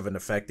how much of an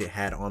effect it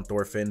had on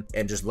Thorfinn,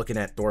 and just looking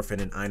at Thorfinn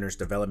and Einar's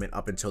development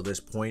up until this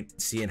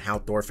point, seeing how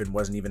Thorfinn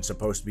wasn't even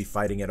supposed to be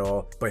fighting at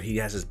all, but he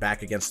has his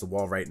back against the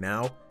wall right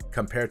now,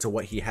 compared to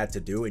what he had to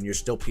do, and you're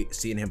still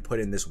seeing him put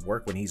in this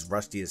work when he's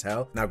rusty as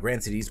hell. Now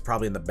granted, he's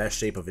probably in the best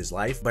shape of his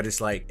life, but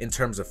it's like, in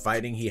terms of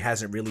fighting, he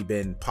hasn't really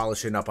been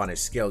polishing up on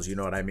his skills, you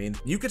know what I mean?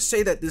 You could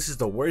say that this is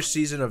the worst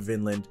season of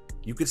Vinland.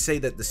 You could say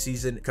that the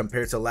season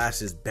compared to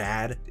last is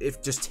bad.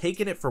 If just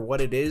taking it for what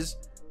it is,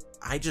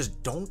 I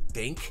just don't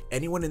think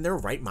anyone in their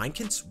right mind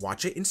can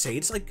watch it and say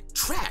it's like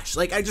trash.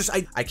 Like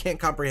I can't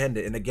comprehend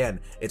it. And again,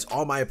 it's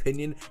all my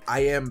opinion. I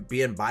am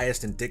being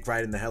biased and dick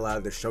riding the hell out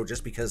of the show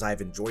just because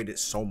I've enjoyed it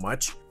so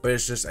much. But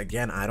it's just,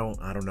 again, I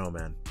don't know,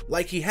 man.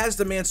 Like, he has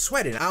the man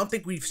sweating. I don't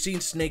think we've seen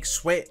Snake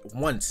sweat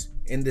once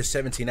in this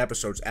 17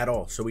 episodes at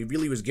all. So he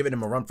really was giving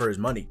him a run for his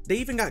money. They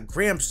even got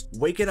Gramps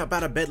waking up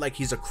out of bed like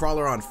he's a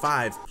crawler on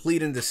 5,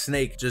 pleading to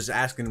Snake, just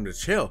asking him to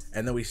chill.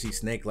 And then we see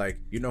Snake like,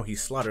 you know, he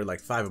slaughtered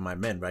like 5 of my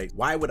men, right?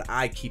 Why would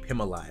I keep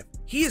him alive?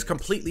 He is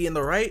completely in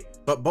the right,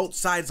 but both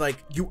sides, like,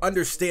 you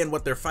understand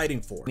what they're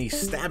fighting for. And he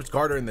stabs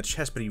Garter in the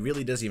chest, but he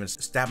really doesn't even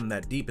stab him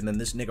that deep. And then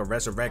this nigga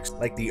resurrects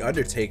like the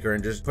Undertaker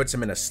and just puts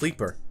him in a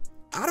sleeper.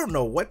 I don't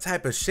know what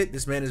type of shit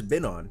this man has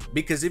been on,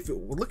 because if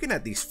we're looking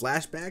at these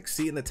flashbacks,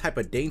 seeing the type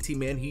of dainty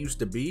man he used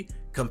to be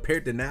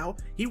compared to now,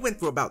 he went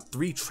through about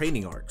 3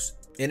 training arcs.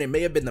 And it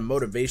may have been the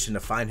motivation to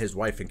find his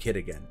wife and kid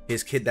again.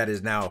 His kid that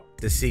is now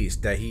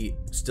deceased, that he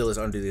still is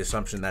under the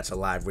assumption that's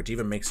alive, which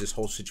even makes this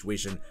whole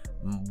situation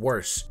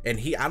worse. And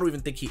I don't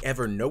even think he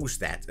ever knows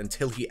that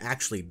until he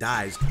actually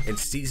dies and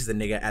sees the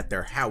nigga at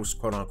their house,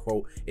 quote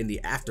unquote, in the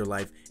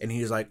afterlife. And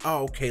he's like,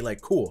 oh, okay, like,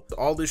 cool.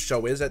 All this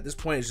show is at this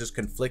point is just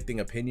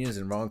conflicting opinions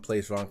and wrong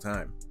place, wrong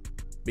time.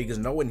 Because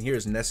no one here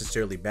is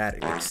necessarily bad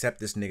except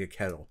this nigga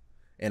Kettle.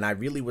 And I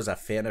really was a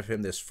fan of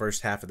him this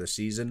first half of the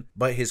season,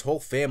 but his whole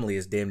family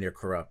is damn near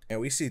corrupt. And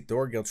we see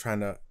Thorgil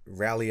trying to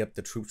rally up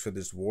the troops for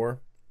this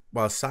war,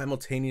 while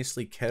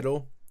simultaneously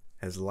Kettle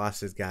has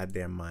lost his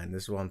goddamn mind.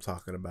 This is what I'm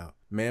talking about.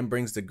 Man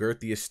brings the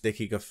girthiest stick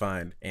he could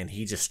find, and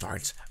he just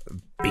starts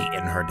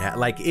beating her down.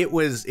 Like, it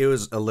was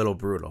a little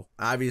brutal.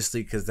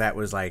 Obviously, because that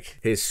was like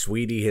his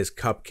sweetie, his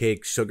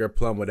cupcake, sugar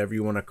plum, whatever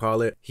you want to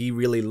call it. He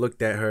really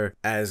looked at her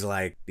as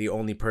like the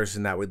only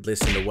person that would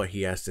listen to what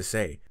he has to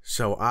say.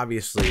 So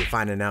obviously,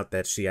 finding out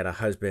that she had a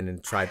husband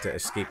and tried to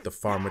escape the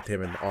farm with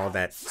him and all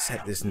that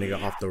set this nigga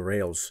off the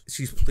rails.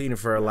 She's pleading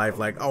for her life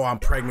like, oh, I'm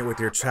pregnant with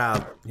your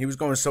child. He was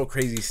going so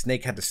crazy,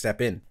 Snake had to step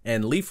in.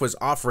 And Leaf was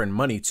offering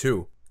money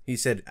too. He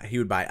said he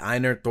would buy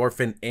Einar,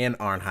 Thorfinn, and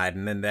Arnheid,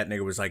 and then that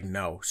nigga was like,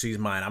 no, she's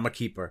mine, I'ma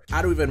keep her.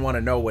 I don't even want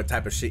to know what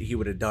type of shit he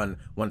would have done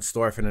once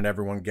Thorfinn and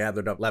everyone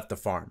gathered up, left the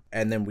farm.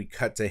 And then we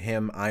cut to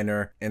him,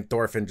 Einar, and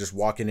Thorfinn just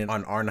walking in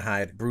on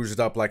Arnheid, bruised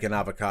up like an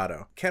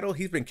avocado. Kettle,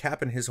 he's been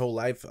capping his whole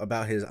life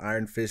about his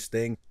iron fist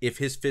thing. If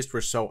his fists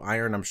were so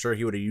iron, I'm sure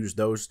he would have used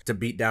those to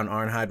beat down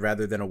Arnheid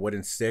rather than a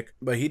wooden stick.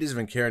 But he doesn't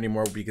even care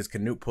anymore because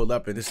Canute pulled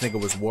up and this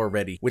nigga was war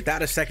ready.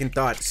 Without a second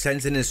thought,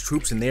 sends in his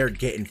troops and they're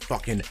getting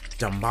fucking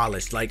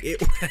demolished. Like,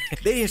 it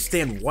they didn't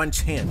stand one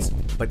chance.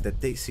 But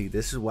that they see,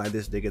 this is why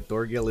this nigga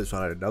Thorgil is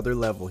on another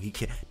level. He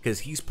can't,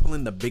 because he's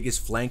pulling the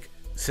biggest flank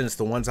since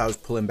the ones I was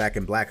pulling back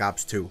in Black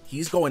Ops 2.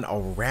 He's going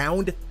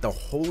around the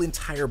whole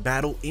entire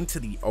battle into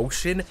the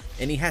ocean,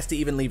 and he has to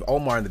even leave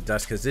Omar in the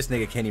dust because this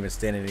nigga can't even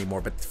stand it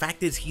anymore. But the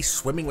fact is, he's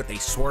swimming with a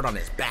sword on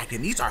his back,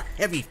 and these are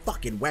heavy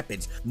fucking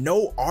weapons.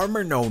 No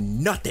armor, no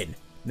nothing.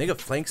 Nigga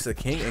flanks the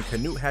king, and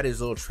Canute had his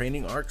little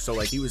training arc, so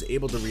like he was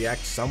able to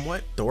react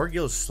somewhat.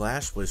 Thorgil's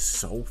slash was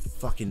so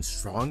fucking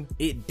strong,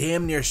 it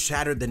damn near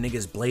shattered the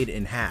nigga's blade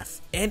in half.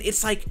 And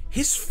it's like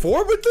his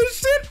form with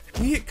this shit.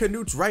 He hit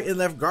Canute's right and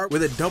left guard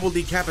with a double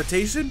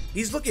decapitation.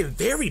 He's looking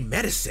very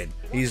medicine.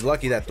 He's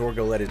lucky that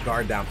Thorgil let his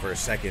guard down for a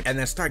second and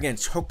then start getting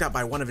choked out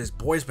by one of his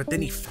boys, but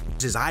then he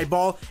f***s his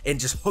eyeball and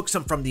just hooks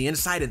him from the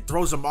inside and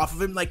throws him off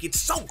of him. Like, it's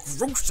so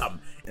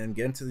gruesome. And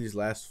getting to these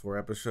last 4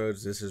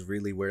 episodes, this is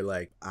really where,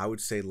 like, I would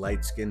say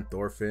light-skinned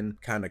Thorfinn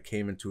kind of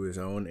came into his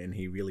own and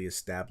he really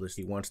established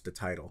he wants the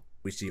title.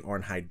 We see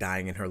Arnheid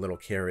dying in her little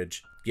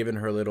carriage, giving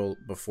her little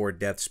before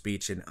death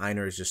speech, and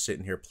Einar is just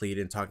sitting here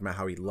pleading, talking about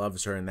how he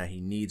loves her and that he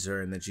needs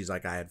her, and then she's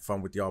like, I had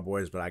fun with y'all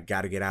boys, but I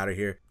gotta get out of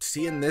here.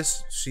 Seeing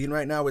this scene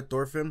right now with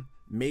Thorfinn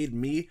made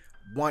me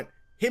want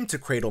him to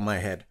cradle my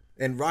head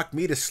and rock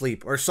me to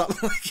sleep or something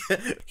like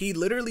that. He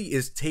literally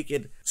is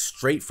taken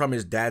straight from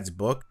his dad's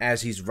book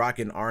as he's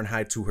rocking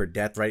Arnheid to her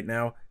death right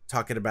now,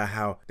 talking about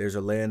how there's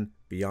a land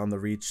beyond the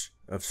reach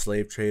of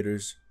slave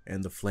traders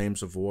and the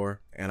flames of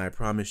war, and I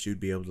promised you'd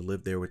be able to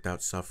live there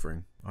without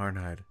suffering.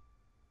 Arnheid,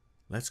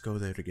 let's go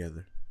there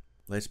together.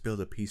 Let's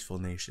build a peaceful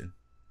nation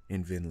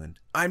in Vinland.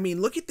 I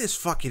mean, look at this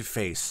fucking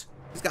face.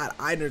 He's got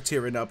Einar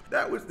tearing up.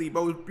 That was the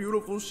most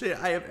beautiful shit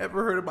I have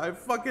ever heard in my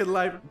fucking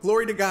life.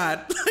 Glory to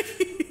God.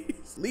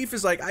 Leaf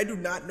is like, I do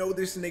not know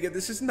this nigga.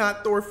 This is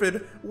not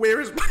Thorfinn. Where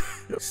is my...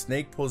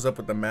 Snake pulls up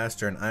with the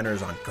master and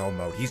Einar's on go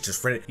mode. He's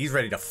just ready. He's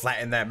ready to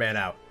flatten that man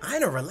out.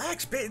 Einar,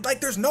 relax, bitch. Like,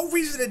 there's no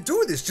reason to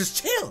do this.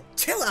 Just chill.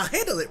 Chill, I'll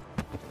handle it.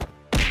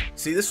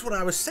 See, this is what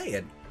I was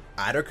saying.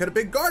 Einar could have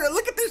been guarded.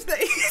 Look at this thing.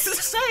 He's the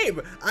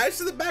same. Eyes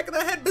to the back of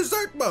the head,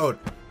 berserk mode.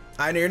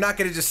 Einar, you're not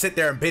gonna just sit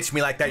there and bitch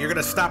me like that. You're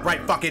gonna stop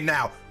right fucking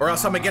now, or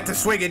else I'm gonna get to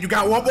swinging. You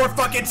got one more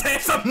fucking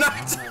chance. I'm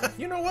not.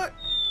 You know what?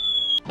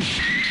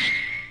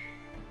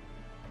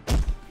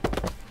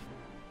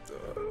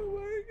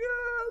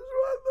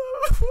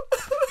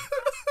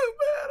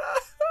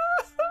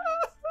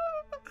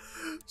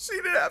 She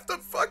didn't have to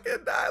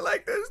fucking die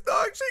like this,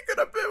 dog. She could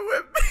have been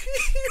with me.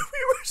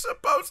 We were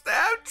supposed to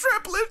have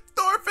triplets,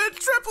 Thorfinn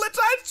triplets.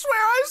 I swear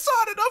I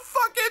saw it in a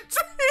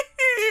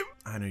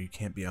I know you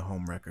can't be a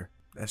homewrecker.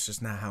 That's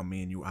just not how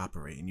me and you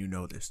operate, and you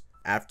know this.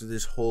 After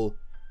this whole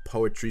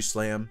poetry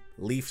slam,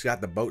 Leaf's got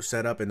the boat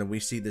set up, and then we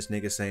see this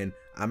nigga saying,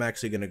 I'm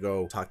actually gonna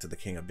go talk to the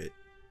king a bit.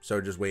 So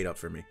just wait up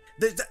for me.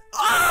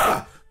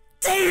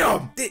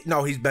 Damn!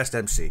 No, he's best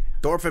MC.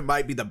 Thorfinn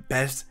might be the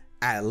best,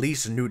 at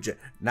least new gen.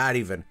 Not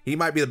even. He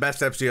might be the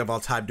best MC of all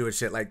time doing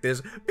shit like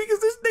this,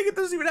 because this nigga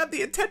doesn't even have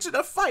the intention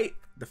to fight.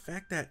 The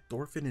fact that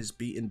Thorfinn is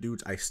beating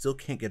dudes, I still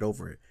can't get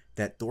over it.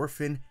 That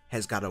Thorfinn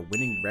has got a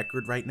winning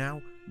record right now,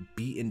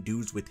 beating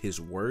dudes with his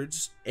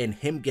words, and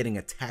him getting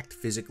attacked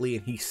physically,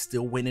 and he's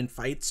still winning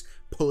fights,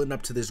 pulling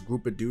up to this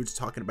group of dudes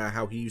talking about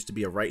how he used to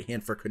be a right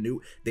hand for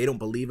Canute. They don't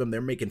believe him.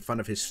 They're making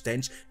fun of his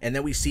stench, and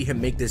then we see him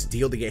make this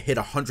deal to get hit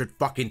 100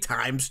 fucking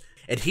times,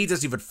 and he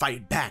doesn't even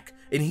fight back.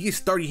 And he's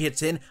 30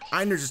 hits in.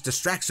 Einer just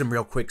distracts him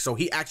real quick, so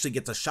he actually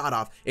gets a shot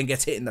off and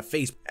gets hit in the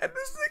face. And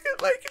this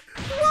nigga, like,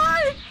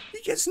 why?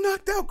 He gets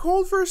knocked out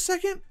cold for a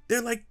second.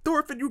 They're like,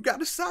 Thorfinn, you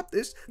gotta stop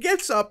this.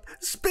 Gets up,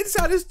 spits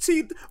out his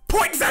teeth,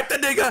 points at the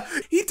nigga.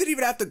 He didn't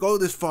even have to go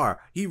this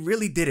far. He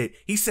really did it.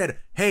 He said,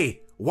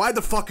 hey, why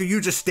the fuck are you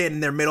just standing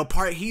there middle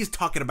part? He's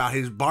talking about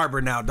his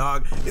barber now,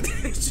 dog.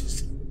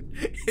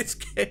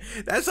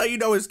 That's how you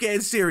know it's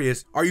getting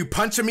serious. Are you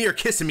punching me or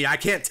kissing me? I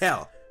can't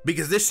tell.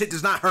 Because this shit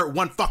does not hurt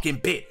one fucking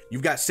bit.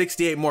 You've got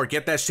 68 more.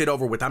 Get that shit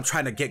over with. I'm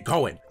trying to get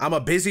going. I'm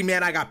a busy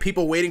man. I got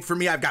people waiting for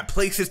me. I've got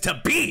places to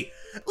be.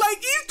 Like,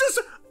 he's just,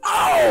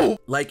 oh!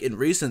 Like, in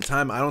recent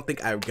time, I don't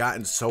think I've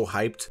gotten so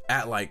hyped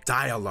at, like,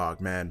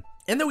 dialogue, man.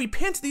 And then we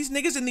pan to these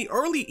niggas in the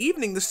early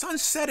evening. The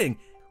sun's setting.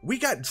 We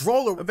got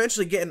Droller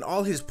eventually getting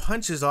all his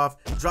punches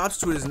off, drops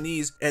to his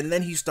knees, and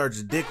then he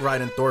starts dick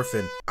riding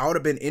Thorfinn. I would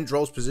have been in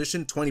Droll's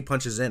position 20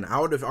 punches in. I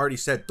would have already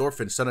said,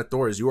 Thorfinn, son of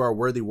Thor, you are a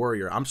worthy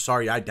warrior. I'm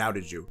sorry I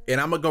doubted you. And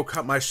I'm gonna go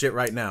cut my shit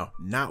right now.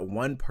 Not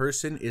one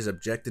person is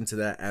objecting to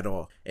that at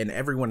all. And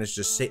everyone is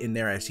just sitting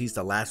there as he's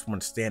the last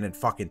one standing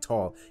fucking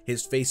tall.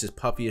 His face is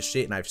puffy as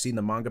shit, and I've seen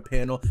the manga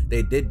panel.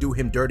 They did do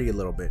him dirty a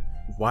little bit.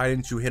 Why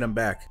didn't you hit him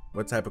back?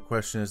 What type of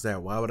question is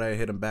that? Why would I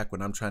hit him back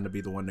when I'm trying to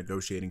be the one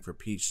negotiating for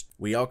peace?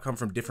 We all come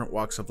from different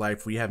walks of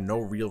life. We have no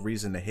real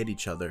reason to hit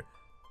each other.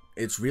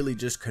 It's really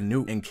just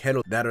Canute and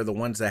Kettle that are the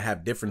ones that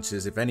have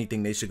differences. If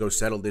anything, they should go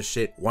settle this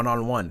shit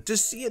one-on-one.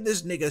 Just seeing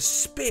this nigga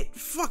spit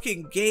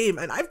fucking game,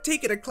 and I've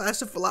taken a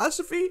class of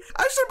philosophy.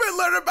 I should have been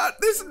learning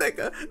about this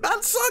nigga.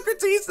 Not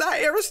Socrates, not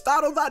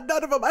Aristotle, not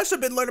none of them. I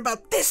should have been learning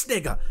about this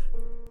nigga.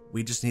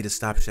 We just need to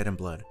stop shedding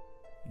blood.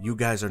 You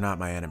guys are not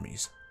my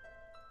enemies.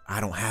 I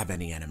don't have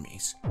any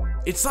enemies.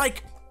 It's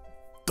like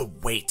the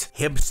weight.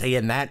 Him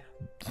saying that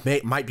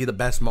might be the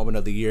best moment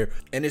of the year.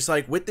 And it's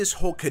like with this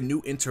whole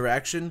Canute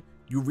interaction,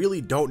 you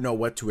really don't know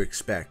what to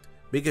expect.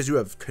 Because you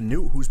have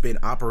Canute who's been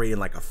operating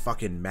like a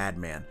fucking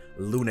madman,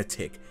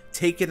 lunatic,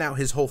 taking out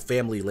his whole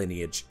family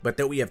lineage. But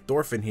then we have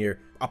Thorfinn here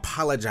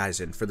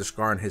apologizing for the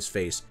scar on his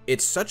face.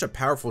 It's such a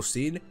powerful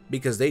scene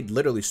because they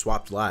literally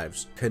swapped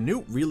lives.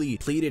 Canute really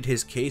pleaded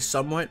his case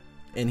somewhat,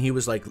 and he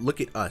was like,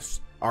 look at us.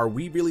 Are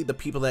we really the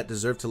people that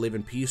deserve to live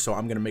in peace? So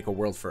I'm gonna make a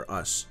world for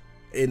us.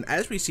 And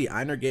as we see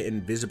Einer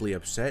getting visibly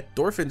upset,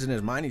 Thorfinn's in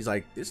his mind, he's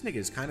like, this nigga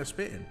is kind of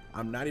spitting.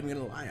 I'm not even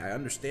gonna lie, I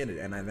understand it,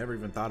 and I never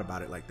even thought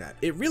about it like that.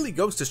 It really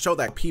goes to show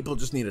that people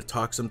just need to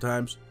talk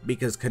sometimes,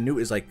 because Canute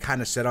is like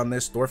kind of set on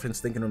this. Thorfinn's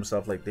thinking to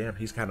himself like, damn,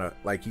 he's kind of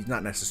like, he's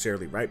not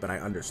necessarily right, but I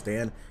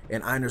understand.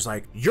 And Einer's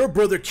like, your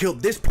brother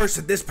killed this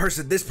person, this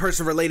person, this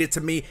person related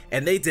to me,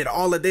 and they did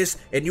all of this,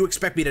 and you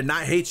expect me to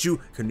not hate you?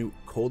 Canute,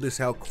 cold as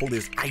hell, cold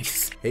as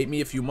ice. Hate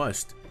me if you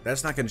must.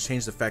 That's not going to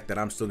change the fact that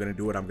I'm still going to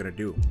do what I'm going to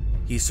do.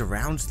 He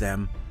surrounds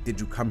them. Did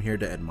you come here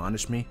to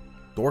admonish me?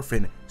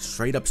 Thorfinn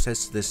straight up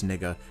says to this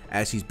nigga,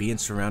 as he's being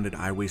surrounded,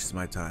 I wasted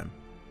my time.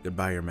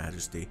 Goodbye, your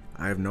majesty.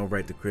 I have no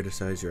right to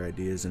criticize your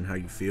ideas and how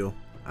you feel.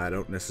 I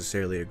don't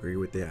necessarily agree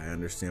with it. I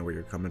understand where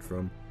you're coming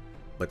from.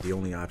 But the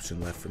only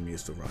option left for me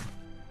is to run.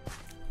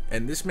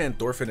 And this man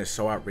Thorfinn is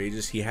so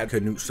outrageous, he had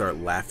Canute start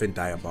laughing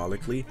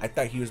diabolically. I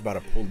thought he was about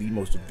to pull the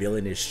most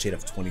villainous shit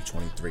of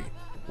 2023.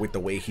 With the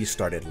way he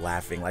started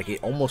laughing, like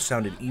it almost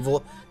sounded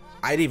evil.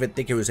 I didn't even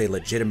think it was a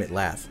legitimate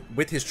laugh.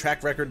 With his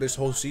track record this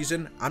whole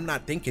season, I'm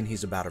not thinking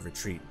he's about to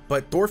retreat.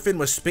 But Thorfinn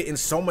was spitting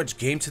so much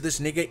game to this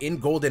nigga in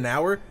Golden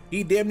Hour,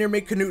 he damn near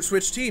made Canute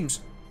switch teams.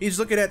 He's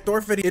looking at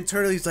Thorfinn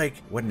internally, he's like,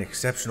 what an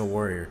exceptional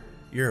warrior.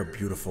 You're a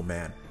beautiful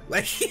man.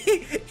 Like,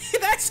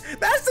 that's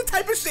the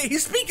type of shit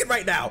he's speaking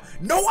right now.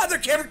 No other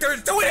character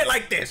is doing it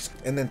like this.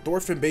 And then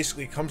Thorfinn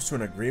basically comes to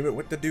an agreement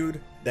with the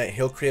dude that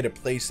he'll create a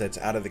place that's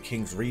out of the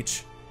king's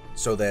reach.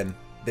 So then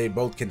they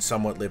both can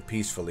somewhat live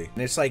peacefully.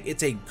 And it's like,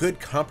 it's a good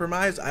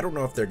compromise. I don't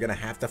know if they're gonna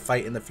have to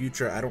fight in the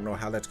future. I don't know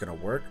how that's gonna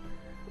work.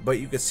 But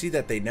you can see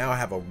that they now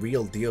have a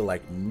real deal,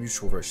 like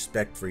mutual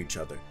respect for each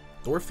other.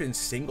 Thorfinn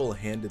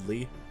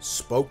single-handedly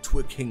spoke to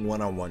a king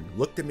one-on-one,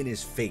 looked him in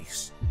his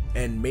face,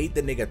 and made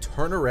the nigga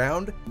turn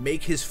around,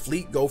 make his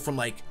fleet go from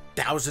like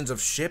thousands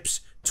of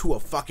ships to a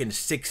fucking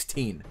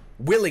 16.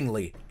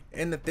 Willingly.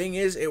 And the thing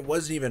is, it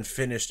wasn't even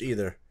finished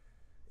either.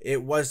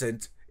 It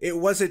wasn't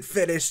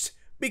finished.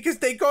 Because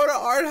they go to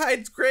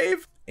Arnheid's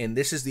grave. And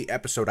this is the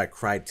episode I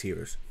cried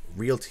tears.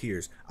 Real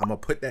tears. I'm gonna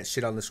put that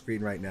shit on the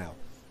screen right now.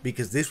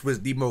 because this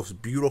was the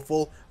most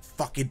beautiful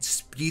fucking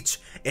speech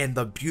and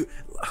oh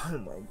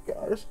my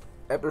gosh.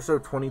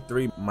 Episode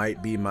 23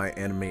 might be my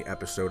anime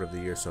episode of the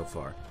year so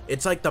far.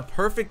 It's like the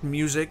perfect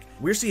music.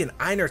 We're seeing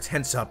Einar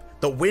tense up,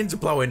 the wind's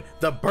blowing,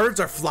 the birds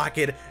are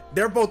flocking,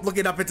 they're both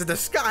looking up into the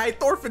sky,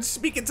 Thorfinn's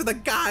speaking to the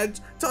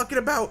gods, talking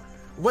about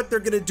what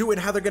they're gonna do and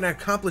how they're gonna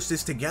accomplish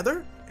this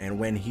together. And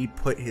when he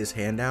put his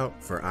hand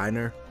out for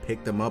Einar,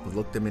 picked him up,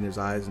 looked him in his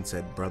eyes and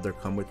said, brother,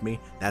 come with me,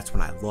 that's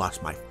when I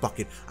lost my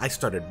I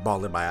started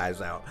bawling my eyes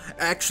out.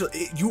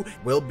 Actually, you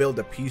will build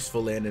a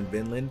peaceful land in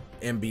Vinland,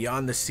 and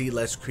beyond the sea,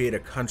 let's create a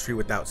country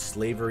without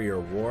slavery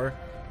or war.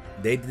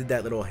 They did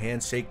that little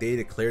handshake, they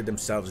declared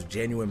themselves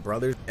genuine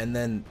brothers, and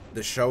then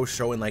the show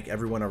showing like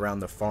everyone around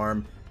the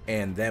farm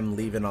and them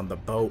leaving on the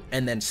boat,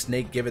 and then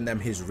Snake giving them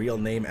his real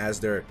name as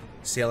they're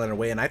sailing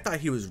away. And I thought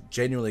he was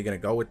genuinely gonna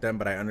go with them,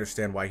 but I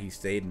understand why he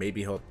stayed.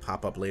 Maybe he'll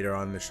pop up later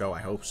on in the show. I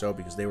hope so,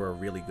 because they were a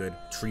really good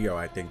trio.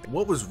 I think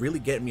what was really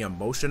getting me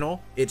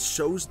emotional, it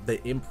shows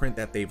the imprint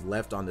that they've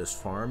left on this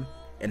farm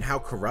and how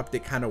corrupt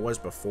it kind of was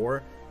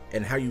before,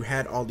 and how you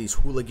had all these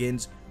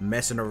hooligans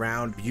messing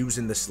around,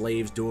 using the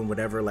slaves, doing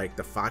whatever, like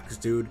the Fox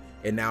dude,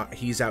 and now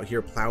he's out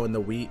here plowing the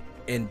wheat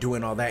and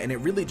doing all that. And it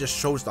really just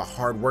shows the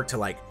hard work to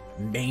like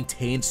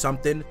maintain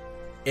something,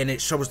 and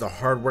it shows the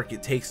hard work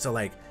it takes to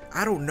like,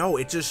 I don't know,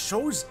 it just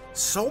shows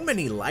so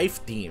many life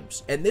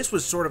themes, and this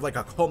was sort of like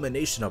a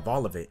culmination of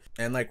all of it.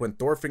 And like when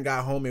Thorfinn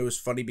got home, it was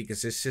funny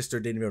because his sister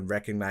didn't even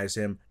recognize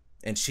him,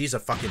 and she's a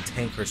fucking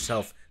tank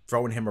herself,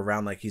 throwing him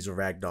around like he's a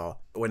rag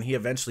doll. When he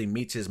eventually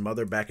meets his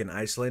mother back in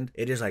Iceland,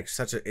 it is like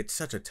such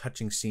a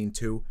touching scene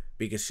too,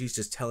 because she's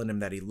just telling him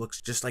that he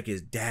looks just like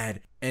his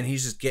dad, and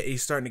he's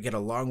starting to get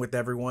along with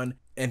everyone,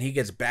 and he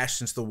gets bashed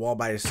into the wall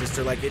by his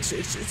sister. Like it's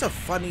a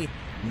funny,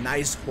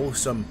 nice,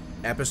 wholesome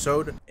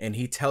episode. And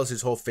he tells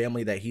his whole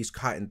family that he's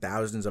caught in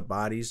thousands of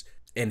bodies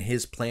and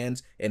his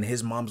plans, and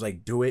his mom's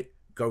like, do it,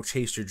 go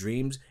chase your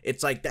dreams.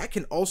 It's like that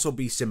can also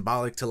be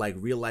symbolic to like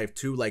real life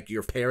too, like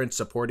your parents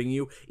supporting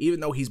you even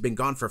though he's been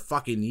gone for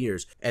fucking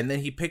years. And then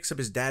he picks up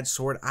his dad's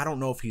sword. I don't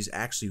know if he's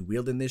actually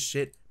wielding this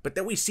shit, but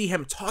then we see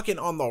him talking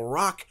on the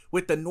rock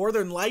with the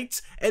northern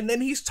lights, and then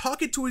he's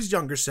talking to his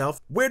younger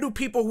self. Where do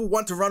people who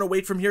want to run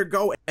away from here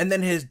go? And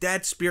then his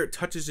dad's spirit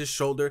touches his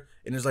shoulder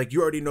and is like,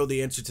 you already know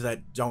the answer to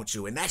that, don't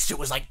you? And that shit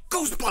was like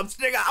goosebumps,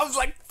 nigga. I was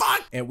like,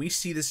 fuck. And we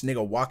see this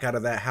nigga walk out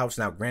of that house.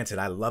 Now granted,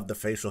 I love the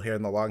facial hair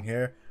and the long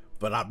hair,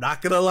 but I'm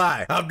not gonna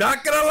lie.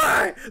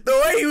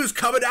 The way he was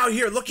coming out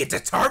here looking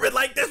determined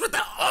like this with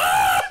the,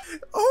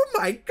 oh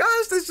my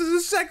gosh, this is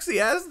a sexy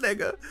ass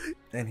nigga.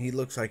 And he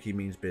looks like he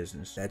means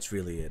business. That's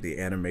really it. The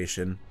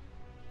animation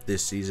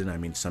this season, I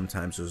mean,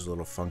 sometimes it was a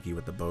little funky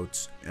with the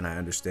boats, and I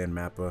understand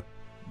Mappa,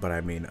 but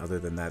I mean, other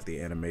than that, the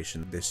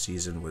animation this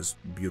season was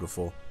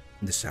beautiful.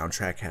 The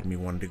soundtrack had me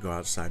wanting to go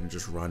outside and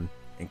just run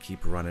and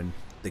keep running.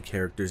 The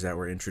characters that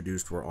were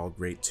introduced were all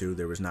great too.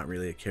 There was not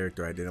really a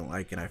character I didn't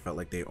like, and I felt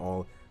like they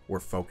all were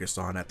focused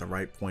on at the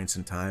right points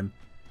in time,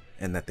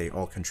 and that they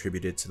all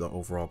contributed to the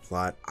overall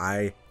plot.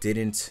 I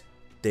didn't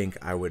think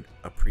I would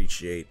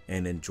appreciate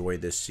and enjoy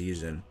this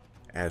season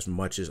as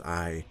much as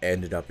I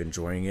ended up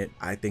enjoying it.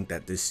 I think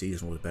that this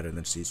season was better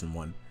than season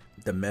 1.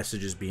 The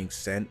messages being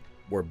sent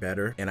were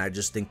better, and I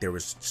just think there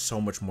was so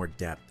much more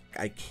depth.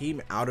 I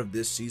came out of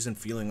this season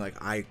feeling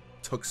like I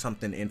took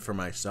something in for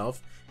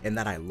myself and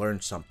that I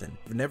learned something.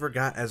 I never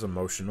got as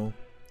emotional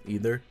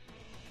either.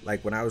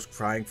 Like when I was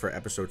crying for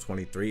episode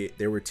 23,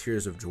 there were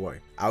tears of joy.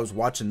 I was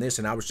watching this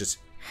and I was just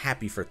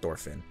happy for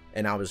Thorfinn,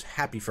 and I was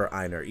happy for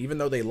Einar. Even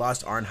though they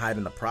lost Arnheid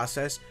in the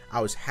process, I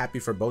was happy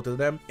for both of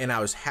them, and I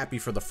was happy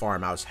for the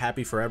farm. I was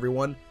happy for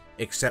everyone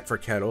except for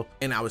Kettle,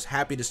 and I was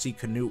happy to see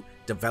Canute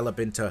develop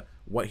into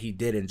what he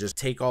did and just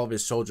take all of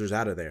his soldiers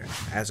out of there.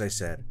 As I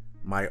said,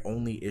 my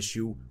only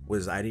issue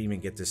was I didn't even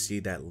get to see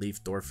that Leif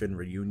Thorfinn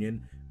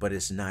reunion, but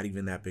it's not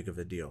even that big of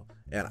a deal.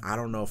 And I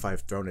don't know if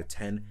I've thrown a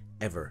 10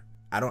 ever.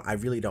 I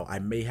really don't. I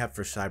may have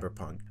for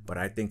Cyberpunk, but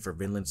I think for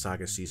Vinland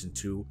Saga Season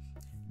 2,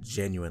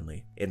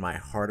 genuinely, in my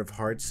heart of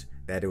hearts,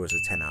 that it was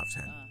a 10 out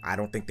of 10. I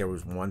don't think there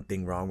was one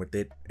thing wrong with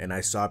it. And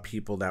I saw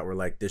people that were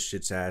like, this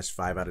shit's ass,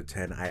 5 out of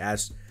 10.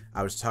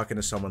 I was talking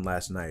to someone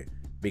last night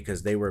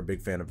because they were a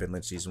big fan of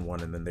Vinland Season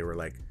 1, and then they were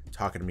like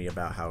talking to me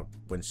about how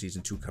when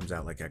Season 2 comes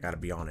out, like I gotta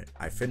be on it.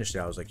 I finished it,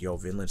 I was like, yo,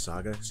 Vinland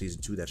Saga Season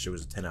 2, that shit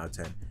was a 10 out of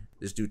 10.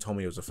 This dude told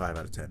me it was a 5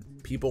 out of 10.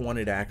 People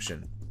wanted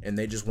action, and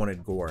they just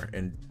wanted gore,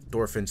 and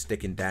Thorfinn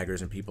sticking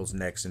daggers in people's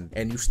necks,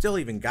 and you still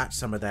even got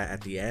some of that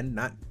at the end,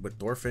 not with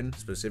Thorfinn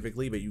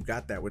specifically, but you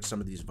got that with some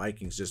of these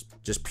Vikings,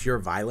 just pure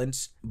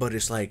violence. But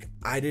it's like,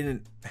 I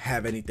didn't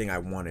have anything I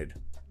wanted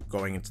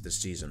going into the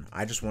season.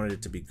 I just wanted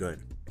it to be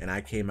good, and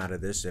I came out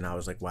of this and I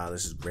was like, wow,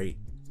 this is great.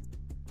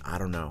 I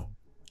don't know,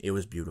 it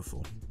was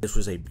beautiful. This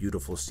was a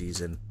beautiful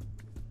season,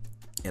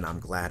 and I'm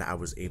glad I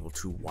was able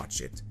to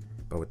watch it.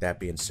 But with that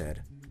being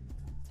said,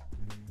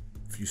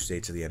 if you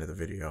stayed to the end of the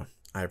video,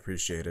 I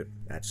appreciate it.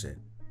 That's it.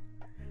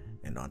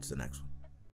 And on to the next one.